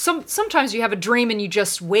just, sometimes you have a dream and you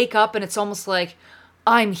just wake up and it's almost like,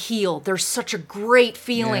 I'm healed. There's such a great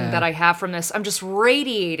feeling that I have from this. I'm just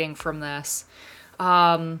radiating from this.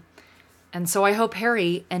 And so I hope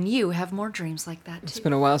Harry and you have more dreams like that too. It's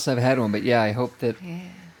been a while since I've had one, but yeah, I hope that... Yeah.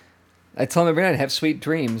 I tell him every night, have sweet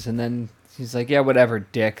dreams, and then he's like, yeah, whatever,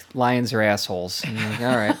 dick. Lions are assholes. And I'm like,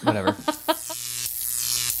 all right, whatever.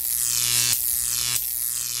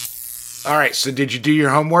 All right, so did you do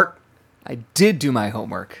your homework? I did do my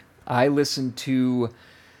homework. I listened to,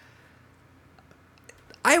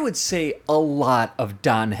 I would say, a lot of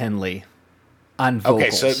Don Henley on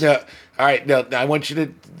vocals. Okay, so all right, now I want you to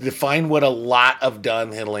define what a lot of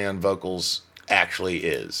Don Henley on vocals actually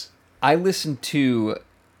is. I listened to,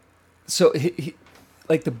 so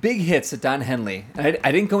like the big hits that Don Henley, and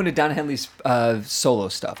I didn't go into Don Henley's solo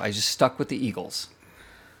stuff. I just stuck with the Eagles.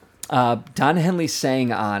 Don Henley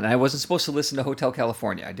sang on, and I wasn't supposed to listen to Hotel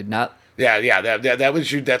California. I did not. Yeah, that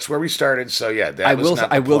was you. That's where we started. So yeah, that was not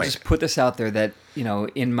the I will point. just put this out there that, you know,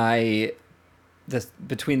 in my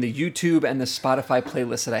between the YouTube and the Spotify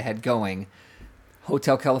playlist that I had going,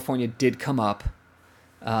 Hotel California did come up.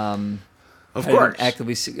 Of I course, didn't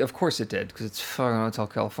actively see, of course it did, because it's fucking Hotel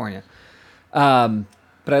California. But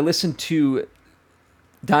I listened to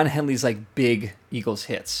Don Henley's like big Eagles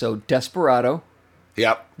hits. So Desperado,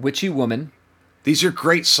 yep. Witchy Woman, These are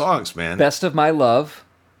great songs, man. Best of My Love,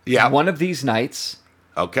 Yeah. One of These Nights,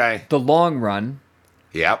 Okay. The Long Run,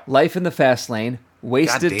 Yep. Life in the Fast Lane,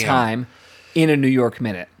 Wasted Goddamn. Time, In a New York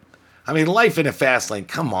Minute. I mean, Life in a Fast Lane.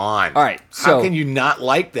 Come on. All right, How so- can you not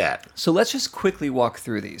like that? So let's just quickly walk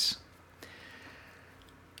through these.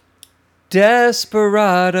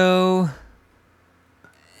 Desperado.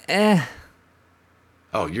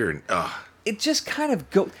 Oh, you're. It just kind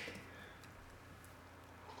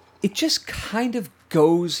of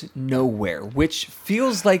goes nowhere, which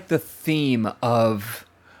feels like the theme of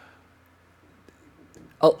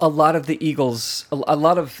a lot of the Eagles, a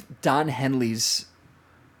lot of Don Henley's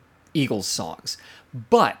Eagles songs.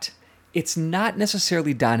 But it's not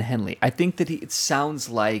necessarily Don Henley. I think that it sounds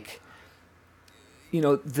like, you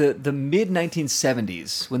know, the mid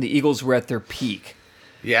 1970s when the Eagles were at their peak.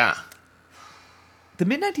 Yeah. The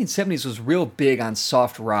mid 1970s was real big on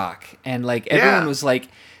soft rock, and like everyone Yeah. was like,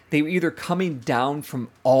 they were either coming down from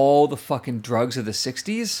all the fucking drugs of the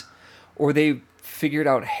 60s, or they figured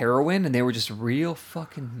out heroin and they were just real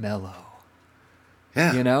fucking mellow.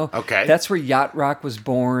 Yeah. You know? Okay. That's where yacht rock was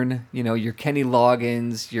born. You know, your Kenny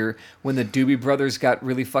Loggins, when the Doobie Brothers got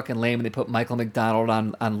really fucking lame and they put Michael McDonald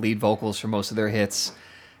on lead vocals for most of their hits.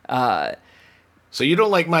 So you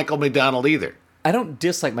don't like Michael McDonald either? I don't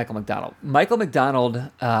dislike Michael McDonald. Michael McDonald,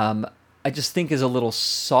 I just think is a little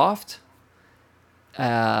soft.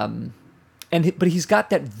 But he's got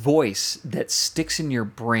that voice that sticks in your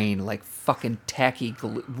brain like fucking tacky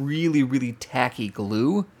glue, really, really tacky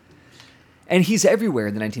glue. And he's everywhere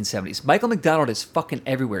in the 1970s. Michael McDonald is fucking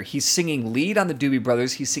everywhere. He's singing lead on the Doobie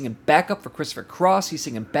Brothers. He's singing backup for Christopher Cross. He's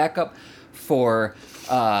singing backup for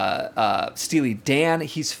Steely Dan.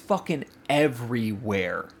 He's fucking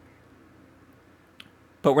everywhere.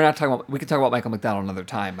 But we're not talking about. We can talk about Michael McDonald another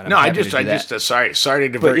time. And I'm No, I happy just, to do that. sorry to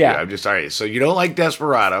divert yeah. you. I'm just sorry. So you don't like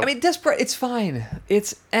Desperado, I mean, it's fine.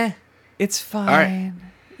 It's fine. All right.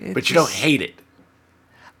 but you don't hate it.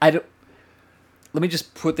 I don't. Let me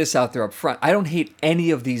just put this out there up front. I don't hate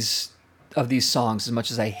any of these songs as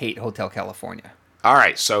much as I hate Hotel California. All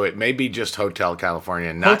right, so it may be just Hotel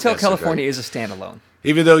California, not Hotel necessarily- California is a standalone.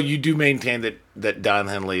 Even though you do maintain that Don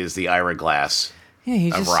Henley is the Ira Glass. Yeah,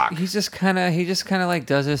 he Of rock. just kind of like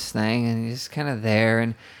does his thing, and he's just kind of there,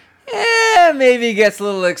 and maybe gets a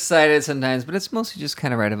little excited sometimes, but it's mostly just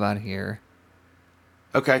kind of right about here.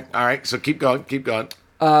 Okay, all right, so keep going.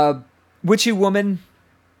 Witchy Woman,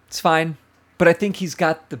 it's fine, but I think he's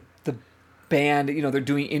got the band. You know, they're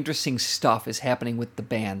doing interesting stuff is happening with the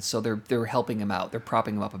band, so they're helping him out. They're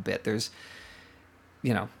propping him up a bit. There's,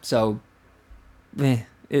 you know, so, but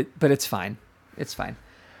it's fine. It's fine.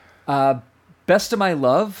 Best of My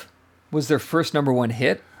Love, was their first number one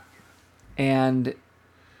hit, and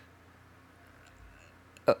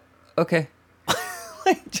okay,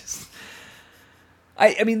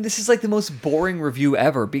 I mean, this is like the most boring review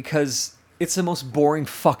ever because it's the most boring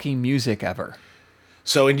fucking music ever.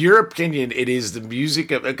 So, in your opinion, it is the music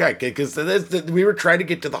of... Okay, because we were trying to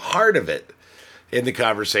get to the heart of it in the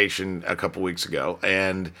conversation a couple weeks ago.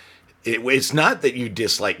 And it's not that you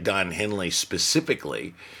dislike Don Henley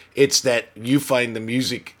specifically. It's that you find the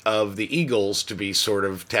music of the Eagles to be sort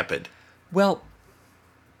of tepid. Well,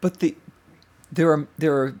 but there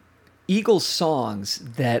are Eagles songs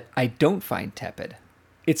that I don't find tepid.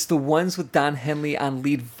 It's the ones with Don Henley on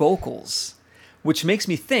lead vocals, which makes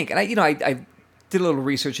me think. And I did a little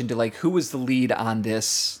research into like who was the lead on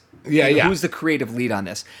this. Who was the creative lead on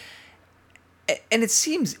this? And it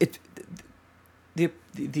seems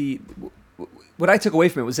what I took away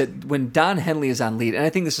from it was that when Don Henley is on lead, and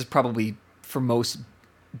I think this is probably for most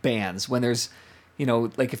bands, when there's,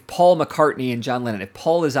 like if Paul McCartney and John Lennon, if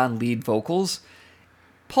Paul is on lead vocals,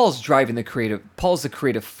 Paul's the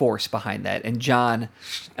creative force behind that, and John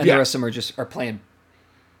and the rest of them are playing.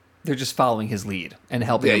 They're just following his lead and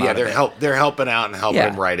helping him out. They're helping out and helping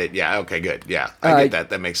him write it. Yeah, okay, good. Yeah, I get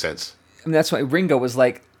that. That makes sense. And that's why Ringo was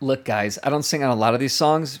like, look, guys, I don't sing on a lot of these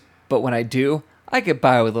songs, but when I do, I get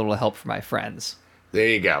by with a little help from my friends. There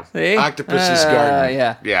you go. See? Octopus's Garden.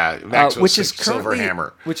 Yeah. Yeah, Maxwell's Silver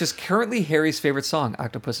Hammer. Which is currently Harry's favorite song,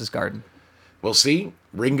 Octopus's Garden. Well, see,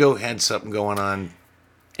 Ringo had something going on.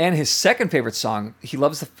 And his second favorite song, he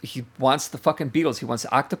wants the fucking Beatles. He wants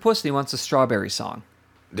Octopus and he wants the Strawberry song.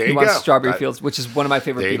 There you go. He wants Strawberry Fields, which is one of my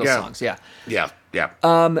favorite Beatles songs. Yeah.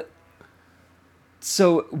 Yeah.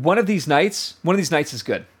 So one of these nights is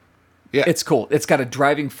good. Yeah. It's cool. It's got a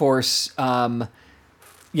driving force.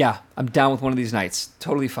 Yeah, I'm down with one of these nights.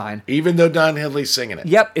 Totally fine. Even though Don Henley's singing it.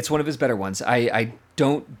 Yep, it's one of his better ones. I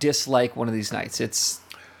don't dislike one of these nights. It's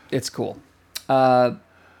cool. The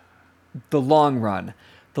Long Run.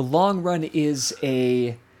 The Long Run is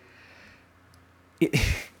it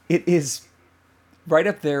is right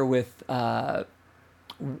up there with the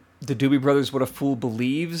Doobie Brothers' What a Fool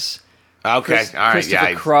Believes. Okay, all right,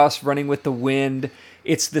 Christopher Cross, Running with the Wind.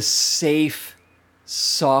 It's the safe,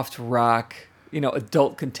 soft rock,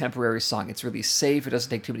 adult contemporary song. It's really safe. It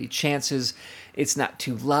doesn't take too many chances. It's not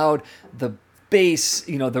too loud. The bass,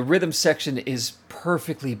 the rhythm section is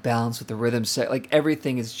perfectly balanced with the rhythm set. Like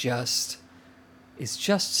everything is just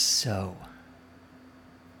so.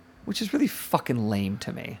 Which is really fucking lame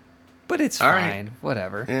to me. But it's fine. Right.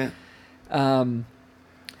 Whatever. Yeah.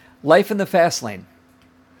 Life in the Fast Lane.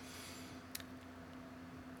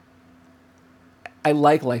 I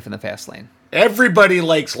like Life in the Fast Lane. Everybody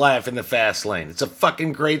likes Life in the Fast Lane. It's a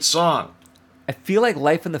fucking great song. I feel like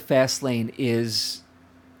Life in the Fast Lane is...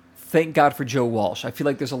 Thank God for Joe Walsh. I feel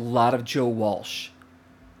like there's a lot of Joe Walsh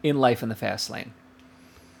in Life in the Fast Lane.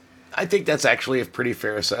 I think that's actually a pretty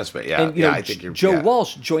fair assessment. Yeah, and, I think you're... Joe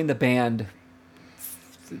Walsh joined the band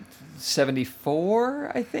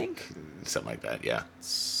 74, I think? Something like that, yeah.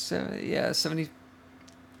 70...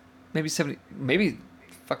 Maybe 70... Maybe...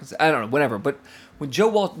 I don't know, whatever. But when Joe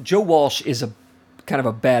Walsh is a kind of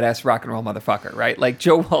a badass rock and roll motherfucker, right? Like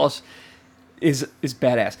Joe Walsh is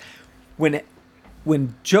badass.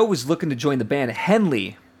 When Joe was looking to join the band,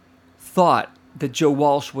 Henley thought that Joe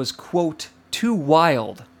Walsh was, quote, too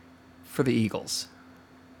wild for the Eagles.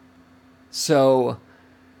 So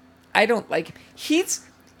I don't like him.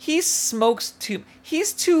 He smokes too.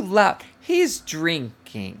 He's too loud. He's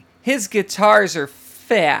drinking. His guitars are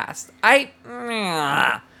fast.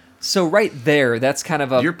 So right there, that's kind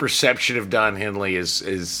of a... Your perception of Don Henley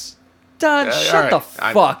is Don, shut the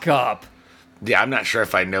fuck up. Yeah, I'm not sure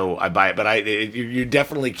if I buy it, but you're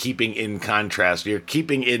definitely keeping in contrast. You're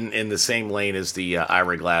keeping in the same lane as the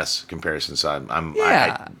Ira Glass comparison. So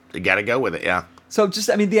I gotta go with it. Yeah. So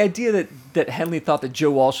the idea that Henley thought that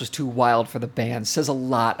Joe Walsh was too wild for the band says a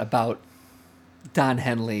lot about Don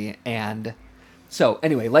Henley. And so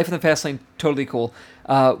anyway, Life in the Fast Lane, totally cool.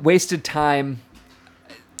 Wasted Time.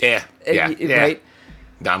 Yeah. Right.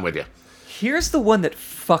 I'm with you. Here's the one that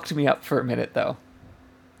fucked me up for a minute, though.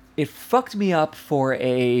 It fucked me up for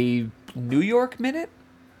a New York minute.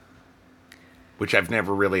 Which I've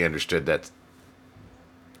never really understood that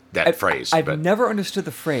phrase. I've never understood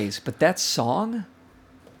the phrase, but that song...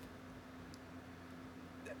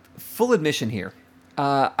 Full admission here.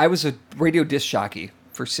 I was a radio disc jockey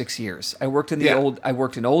for 6 years. I worked in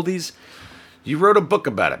oldies. You wrote a book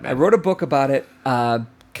about it, man. I wrote a book about it. A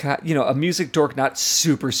music dork, not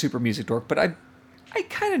super music dork, but I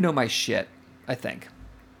kind of know my shit, I think.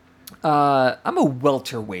 I'm a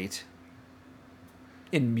welterweight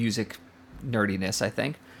in music nerdiness, I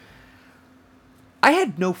think. I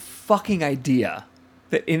had no fucking idea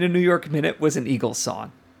that In a New York Minute was an Eagles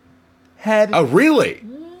song. Oh, really?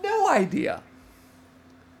 No idea.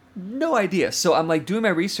 No idea. So I'm like doing my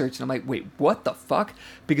research and I'm like, wait, what the fuck?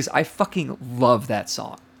 Because I fucking love that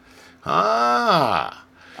song. Ah.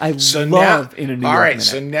 I So love now, In a New all York right, Minute.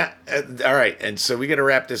 so now, all right, and so we got to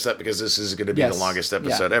wrap this up because this is going to be Yes. the longest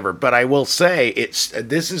episode Yeah. ever. But I will say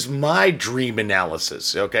this is my dream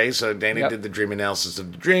analysis. Okay, so Danny Yep. did the dream analysis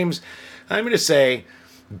of the dreams. I'm going to say,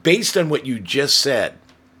 based on what you just said,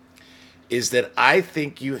 is that I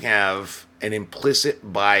think you have an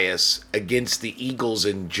implicit bias against the Eagles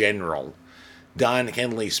in general, Don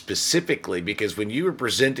Henley specifically, because when you were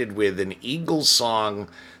presented with an Eagles song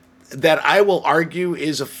that I will argue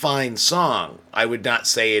is a fine song. I would not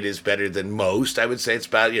say it is better than most. I would say it's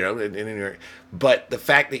about, but the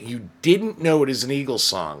fact that you didn't know it is an Eagles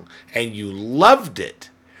song and you loved it,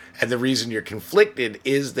 and the reason you're conflicted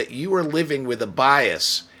is that you are living with a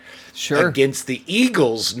bias against the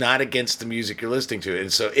Eagles, not against the music you're listening to.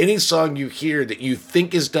 And so any song you hear that you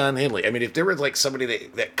think is Don Henley, I mean, if there was like somebody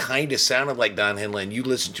that kind of sounded like Don Henley and you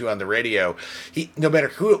listened to on the radio, no matter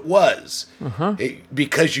who it was,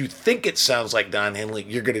 because you think it sounds like Don Henley,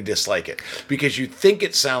 you're going to dislike it. Because you think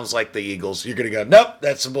it sounds like the Eagles, you're going to go, nope,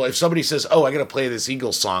 that's the boy. If somebody says, oh, I got to play this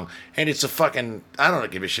Eagles song, and it's a fucking, I don't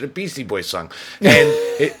give a shit, a Beastie Boys song, and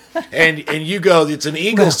and you go, it's an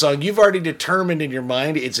Eagles song, you've already determined in your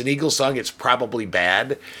mind it's an Eagles song, it's probably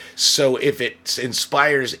bad. So if it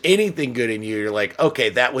inspires anything good in you, you're like, okay,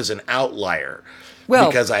 that was an outlier.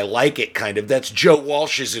 Because I like it, kind of. That's Joe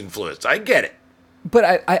Walsh's influence. I get it.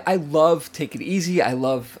 But I love Take It Easy. I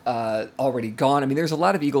love Already Gone. I mean, there's a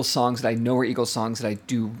lot of Eagles songs that I know are Eagles songs that I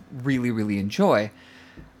do really, really enjoy.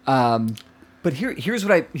 But here's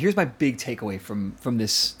my big takeaway from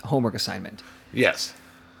this homework assignment. Yes.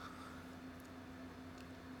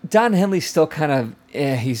 Don Henley's still kind of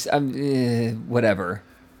he's whatever,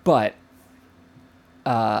 but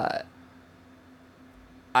I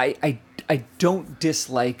don't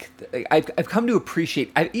dislike. I've come to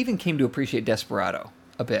appreciate. I even came to appreciate Desperado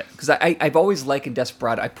a bit because I've always likened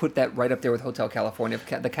Desperado. I put that right up there with Hotel California,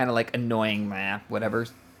 the kind of like annoying whatever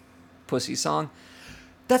pussy song.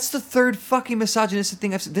 That's the third fucking misogynistic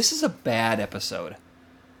thing I've said. This is a bad episode.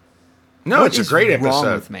 No, it's a great episode. What's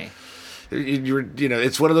wrong with me?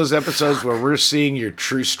 It's one of those episodes where we're seeing your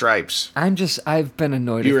true stripes. I've been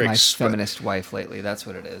annoyed with my feminist wife lately. That's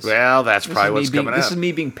what it is. Well, that's probably what's coming out. This is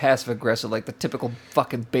me being passive aggressive, like the typical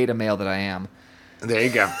fucking beta male that I am. There you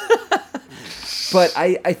go. But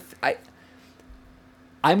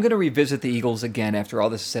I'm gonna revisit the Eagles again after all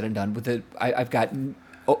this is said and done. I've got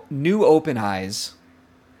new open eyes,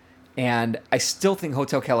 and I still think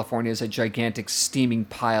Hotel California is a gigantic steaming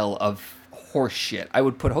pile of horse shit. I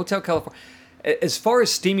would put Hotel California, as far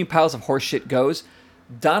as steaming piles of horse shit goes,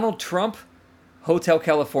 Donald Trump, Hotel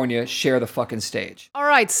California share the fucking stage. All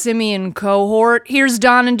right, Simeon cohort, here's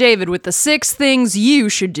Don and David with the 6 things you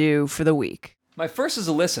should do for the week. My first is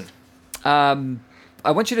a listen.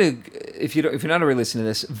 I want you to, if you're not already listening to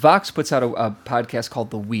this, Vox puts out a podcast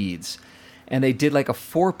called The Weeds, and they did like a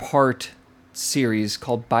 4-part series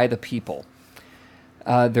called By the People.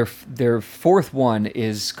 Their fourth one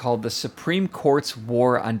is called The Supreme Court's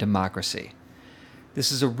War on Democracy.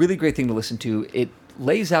 This is a really great thing to listen to. It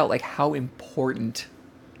lays out like how important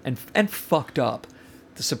and fucked up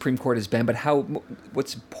the Supreme Court has been, but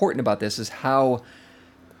what's important about this is how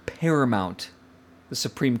paramount the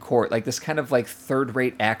Supreme Court, like this kind of like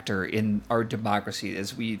third-rate actor in our democracy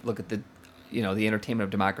as we look at the entertainment of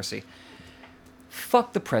democracy.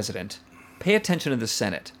 Fuck the president. Pay attention to the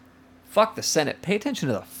Senate. Fuck the Senate. Pay attention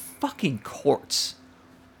to the fucking courts.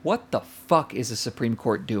 What the fuck is the Supreme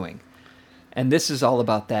Court doing? And this is all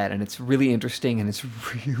about that, and it's really interesting, and it's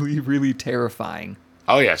really, really terrifying.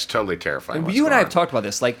 Oh, yeah, it's totally terrifying. And you and I have talked about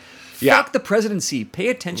this. Like, fuck the presidency. Pay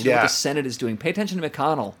attention to what the Senate is doing. Pay attention to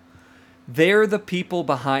McConnell. They're the people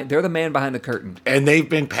they're the man behind the curtain. And they've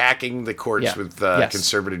been packing the courts with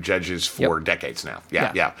conservative judges for decades now.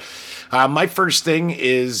 Yeah. My first thing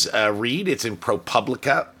is read. It's in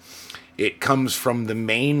ProPublica. It comes from the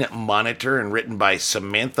Maine Monitor and written by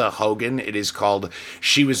Samantha Hogan. It is called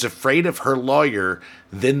She Was Afraid of Her Lawyer,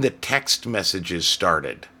 Then the Text Messages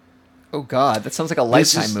Started. Oh, God. That sounds like a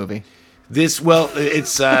Lifetime movie. It's all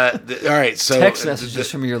right. So text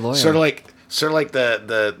messages from your lawyer. Sort of like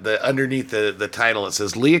the underneath the title, it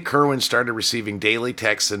says Leah Kerwin started receiving daily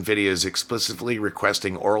texts and videos explicitly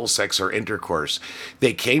requesting oral sex or intercourse.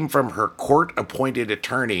 They came from her court-appointed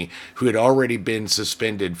attorney who had already been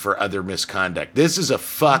suspended for other misconduct. This is a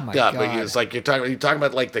fucked up. God. It's like you're talking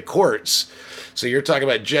about like the courts. So you're talking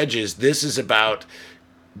about judges. This is about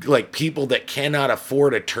like people that cannot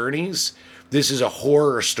afford attorneys. This is a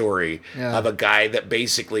horror story of a guy that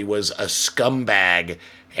basically was a scumbag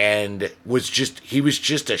and he was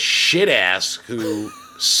just a shit ass who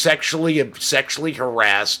sexually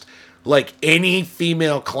harassed like any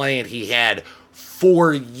female client he had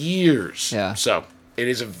for years. Yeah. So it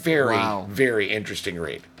is a very, very interesting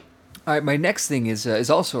read. All right, my next thing is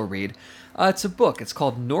also a read. It's a book. It's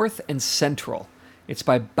called North and Central. It's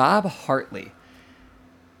by Bob Hartley.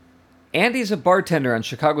 Andy's a bartender on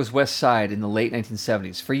Chicago's West Side in the late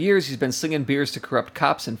 1970s. For years, he's been slinging beers to corrupt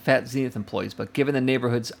cops and fat Zenith employees, but given the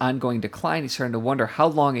neighborhood's ongoing decline, he's starting to wonder how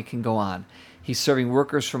long it can go on. He's serving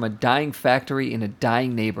workers from a dying factory in a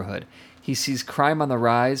dying neighborhood. He sees crime on the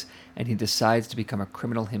rise, and he decides to become a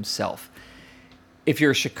criminal himself. If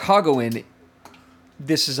you're a Chicagoan,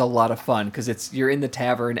 this is a lot of fun because you're in the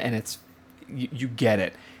tavern and it's you get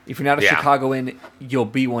it. If you're not a Chicagoan, you'll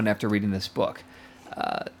be one after reading this book.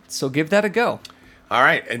 So give that a go. All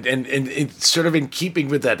right, and it's sort of in keeping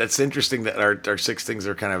with that. That's interesting that our six things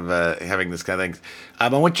are kind of having this kind of thing. I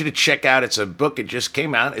want you to check out. It's a book. It just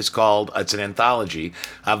came out. It's an anthology,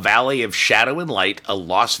 A Valley of Shadow and Light, a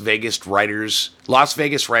Las Vegas writers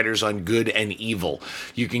on good and evil.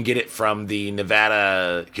 You can get it from the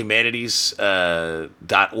Nevada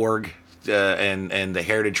Humanities.org and the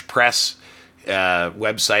Heritage Press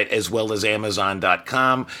website, as well as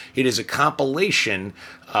Amazon.com. It is a compilation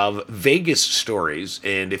of Vegas stories,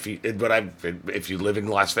 and if you live in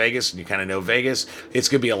Las Vegas and you kind of know Vegas, it's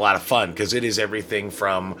going to be a lot of fun because it is everything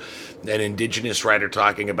from an indigenous writer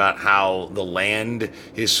talking about how the land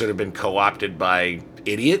has sort of been co-opted by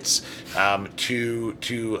idiots,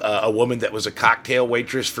 to a woman that was a cocktail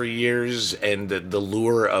waitress for years and the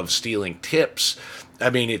lure of stealing tips. I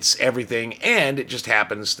mean, it's everything, and it just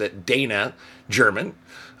happens that Dana German,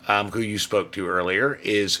 who you spoke to earlier,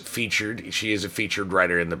 is featured. She is a featured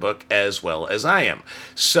writer in the book, as well as I am.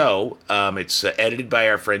 So it's edited by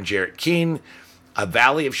our friend Jarrett Keene. A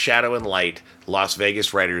Valley of Shadow and Light, Las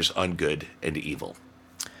Vegas writers on good and evil.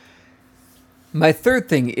 My third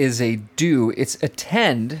thing is it's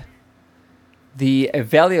attend the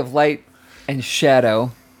Valley of Light and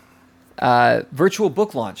Shadow virtual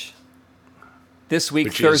book launch. This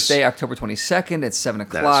week, Thursday, October 22nd, at 7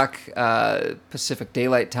 o'clock Pacific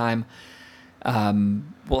Daylight Time.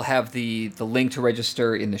 We'll have the link to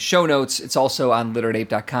register in the show notes. It's also on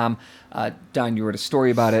literateape.com. Don, you wrote a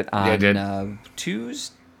story about it on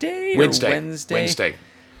Tuesday or Wednesday.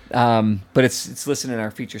 But it's listed in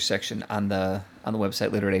our feature section on the website,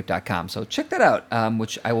 literateape.com. So check that out,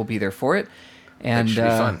 which I will be there for it. And that should be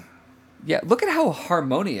fun. Yeah, look at how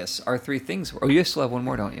harmonious our three things were. Oh, you still have one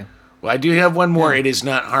more, don't you? Well, I do have one more. It is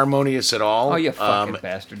not harmonious at all. Oh, you fucking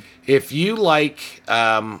bastard. If you like,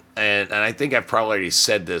 and I think I've probably already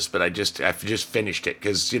said this, but I've just finished it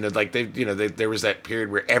because there was that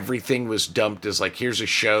period where everything was dumped as like, here's a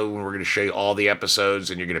show and we're going to show you all the episodes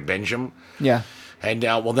and you're going to binge them. Yeah. And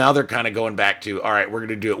now they're kind of going back to, all right, we're going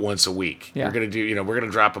to do it once a week. Yeah. We're going to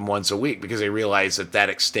drop them once a week because they realize that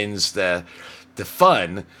extends the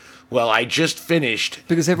fun. Well, I just finished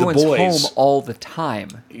because everyone's The Boys. home all the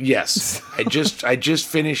time. Yes, I just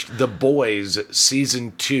finished The Boys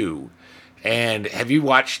season 2, and have you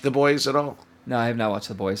watched The Boys at all? No, I have not watched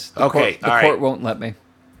The Boys. The court won't let me.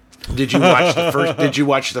 Did you watch the first? Did you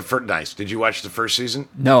watch the first? Nice. Did you watch the first season?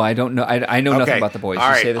 No, I don't know. I know nothing about The Boys. All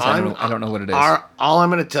right. Say this, I don't know what it is. All I'm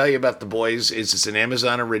going to tell you about The Boys is it's an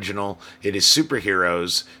Amazon original. It is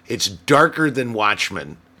superheroes. It's darker than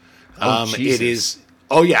Watchmen. Jesus. It is.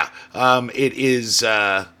 Oh yeah, it is.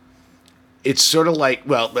 It's sort of like,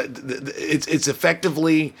 well, it's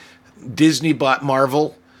effectively Disney bought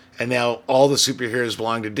Marvel, and now all the superheroes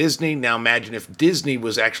belong to Disney. Now imagine if Disney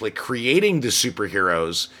was actually creating the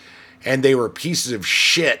superheroes, and they were pieces of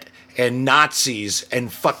shit and Nazis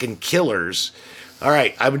and fucking killers. All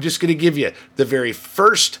right, I'm just going to give you the very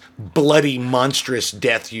first bloody, monstrous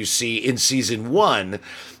death you see in season 1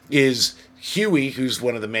 is Huey, who's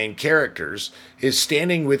one of the main characters, is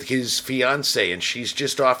standing with his fiancée, and she's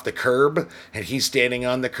just off the curb, and he's standing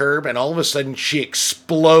on the curb, and all of a sudden she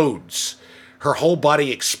explodes. Her whole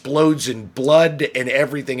body explodes in blood and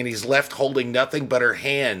everything, and he's left holding nothing but her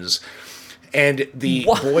hands. And the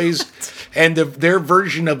boys, and their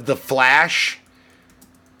version of The Flash,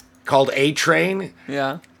 called A-Train,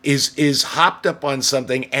 is hopped up on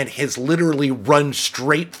something and has literally run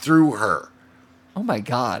straight through her. Oh my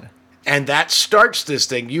God. And that starts this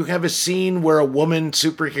thing. You have a scene where a woman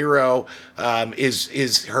superhero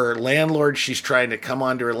is her landlord. She's trying to come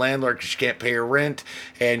on to her landlord because she can't pay her rent.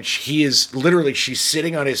 And she's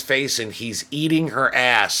sitting on his face and he's eating her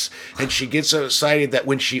ass. And she gets so excited that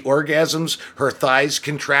when she orgasms, her thighs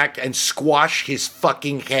contract and squash his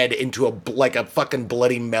fucking head into like a fucking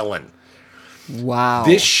bloody melon. Wow.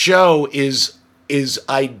 This show is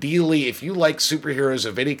ideally, if you like superheroes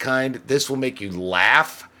of any kind, this will make you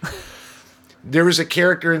laugh. There was a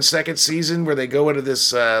character in second season where they go into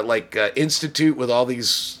this institute with all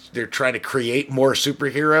these. They're trying to create more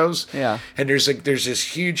superheroes. Yeah. And there's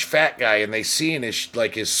this huge fat guy, and they see in his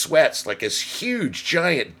sweats like this huge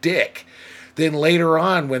giant dick. Then later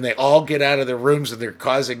on, when they all get out of their rooms and they're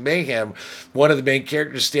causing mayhem, one of the main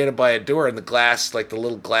characters standing by a door in the glass, like the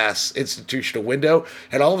little glass institutional window,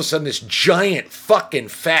 and all of a sudden this giant fucking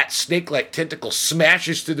fat snake-like tentacle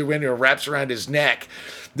smashes through the window and wraps around his neck.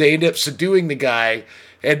 They end up subduing the guy,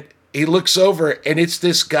 and he looks over, and it's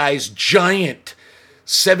this guy's giant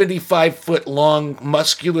 75-foot-long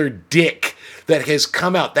muscular dick that has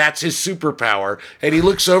come out. That's his superpower. And he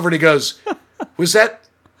looks over and he goes, was that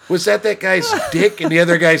guy's dick? And the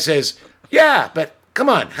other guy says, yeah, but come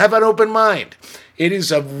on, have an open mind. It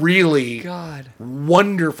is a really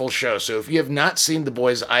wonderful show. So if you have not seen The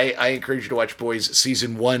Boys, I encourage you to watch Boys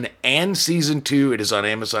Season 1 and Season 2. It is on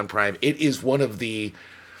Amazon Prime. It is one of the...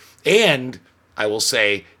 And I will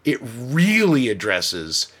say, it really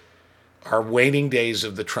addresses our waning days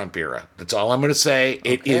of the Trump era. That's all I'm going to say.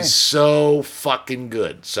 Okay. It is so fucking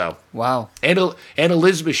good. So wow. And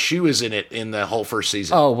Elizabeth Shue is in it in the whole first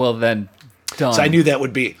season. Oh, well then, done. So I knew that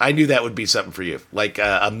would be something for you, like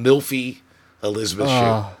a milfy Elizabeth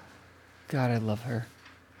Shue. God, I love her.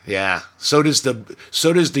 Yeah. So does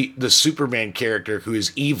the Superman character who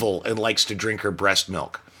is evil and likes to drink her breast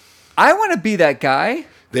milk. I want to be that guy.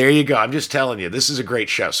 There you go. I'm just telling you, this is a great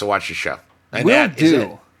show. So watch the show. And Will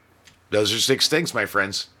do. Those are 6 things, my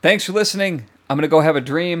friends. Thanks for listening. I'm going to go have a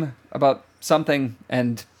dream about something,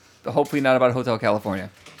 and hopefully not about Hotel California.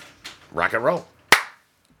 Rock and roll.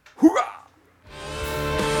 Hoorah!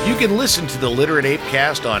 You can listen to the Literate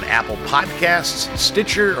ApeCast on Apple Podcasts,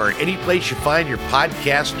 Stitcher, or any place you find your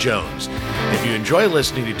podcast Jones. If you enjoy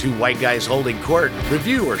listening to two white guys holding court,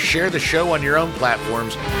 review or share the show on your own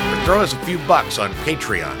platforms, or throw us a few bucks on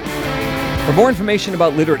Patreon. For more information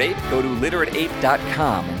about Literate Ape, go to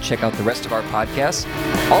literateape.com and check out the rest of our podcasts,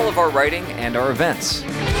 all of our writing, and our events.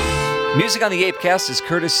 Music on the ApeCast is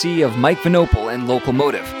courtesy of Mike Vinopal and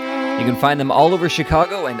Locomotive. You can find them all over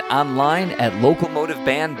Chicago and online at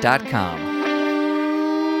locomotiveband.com.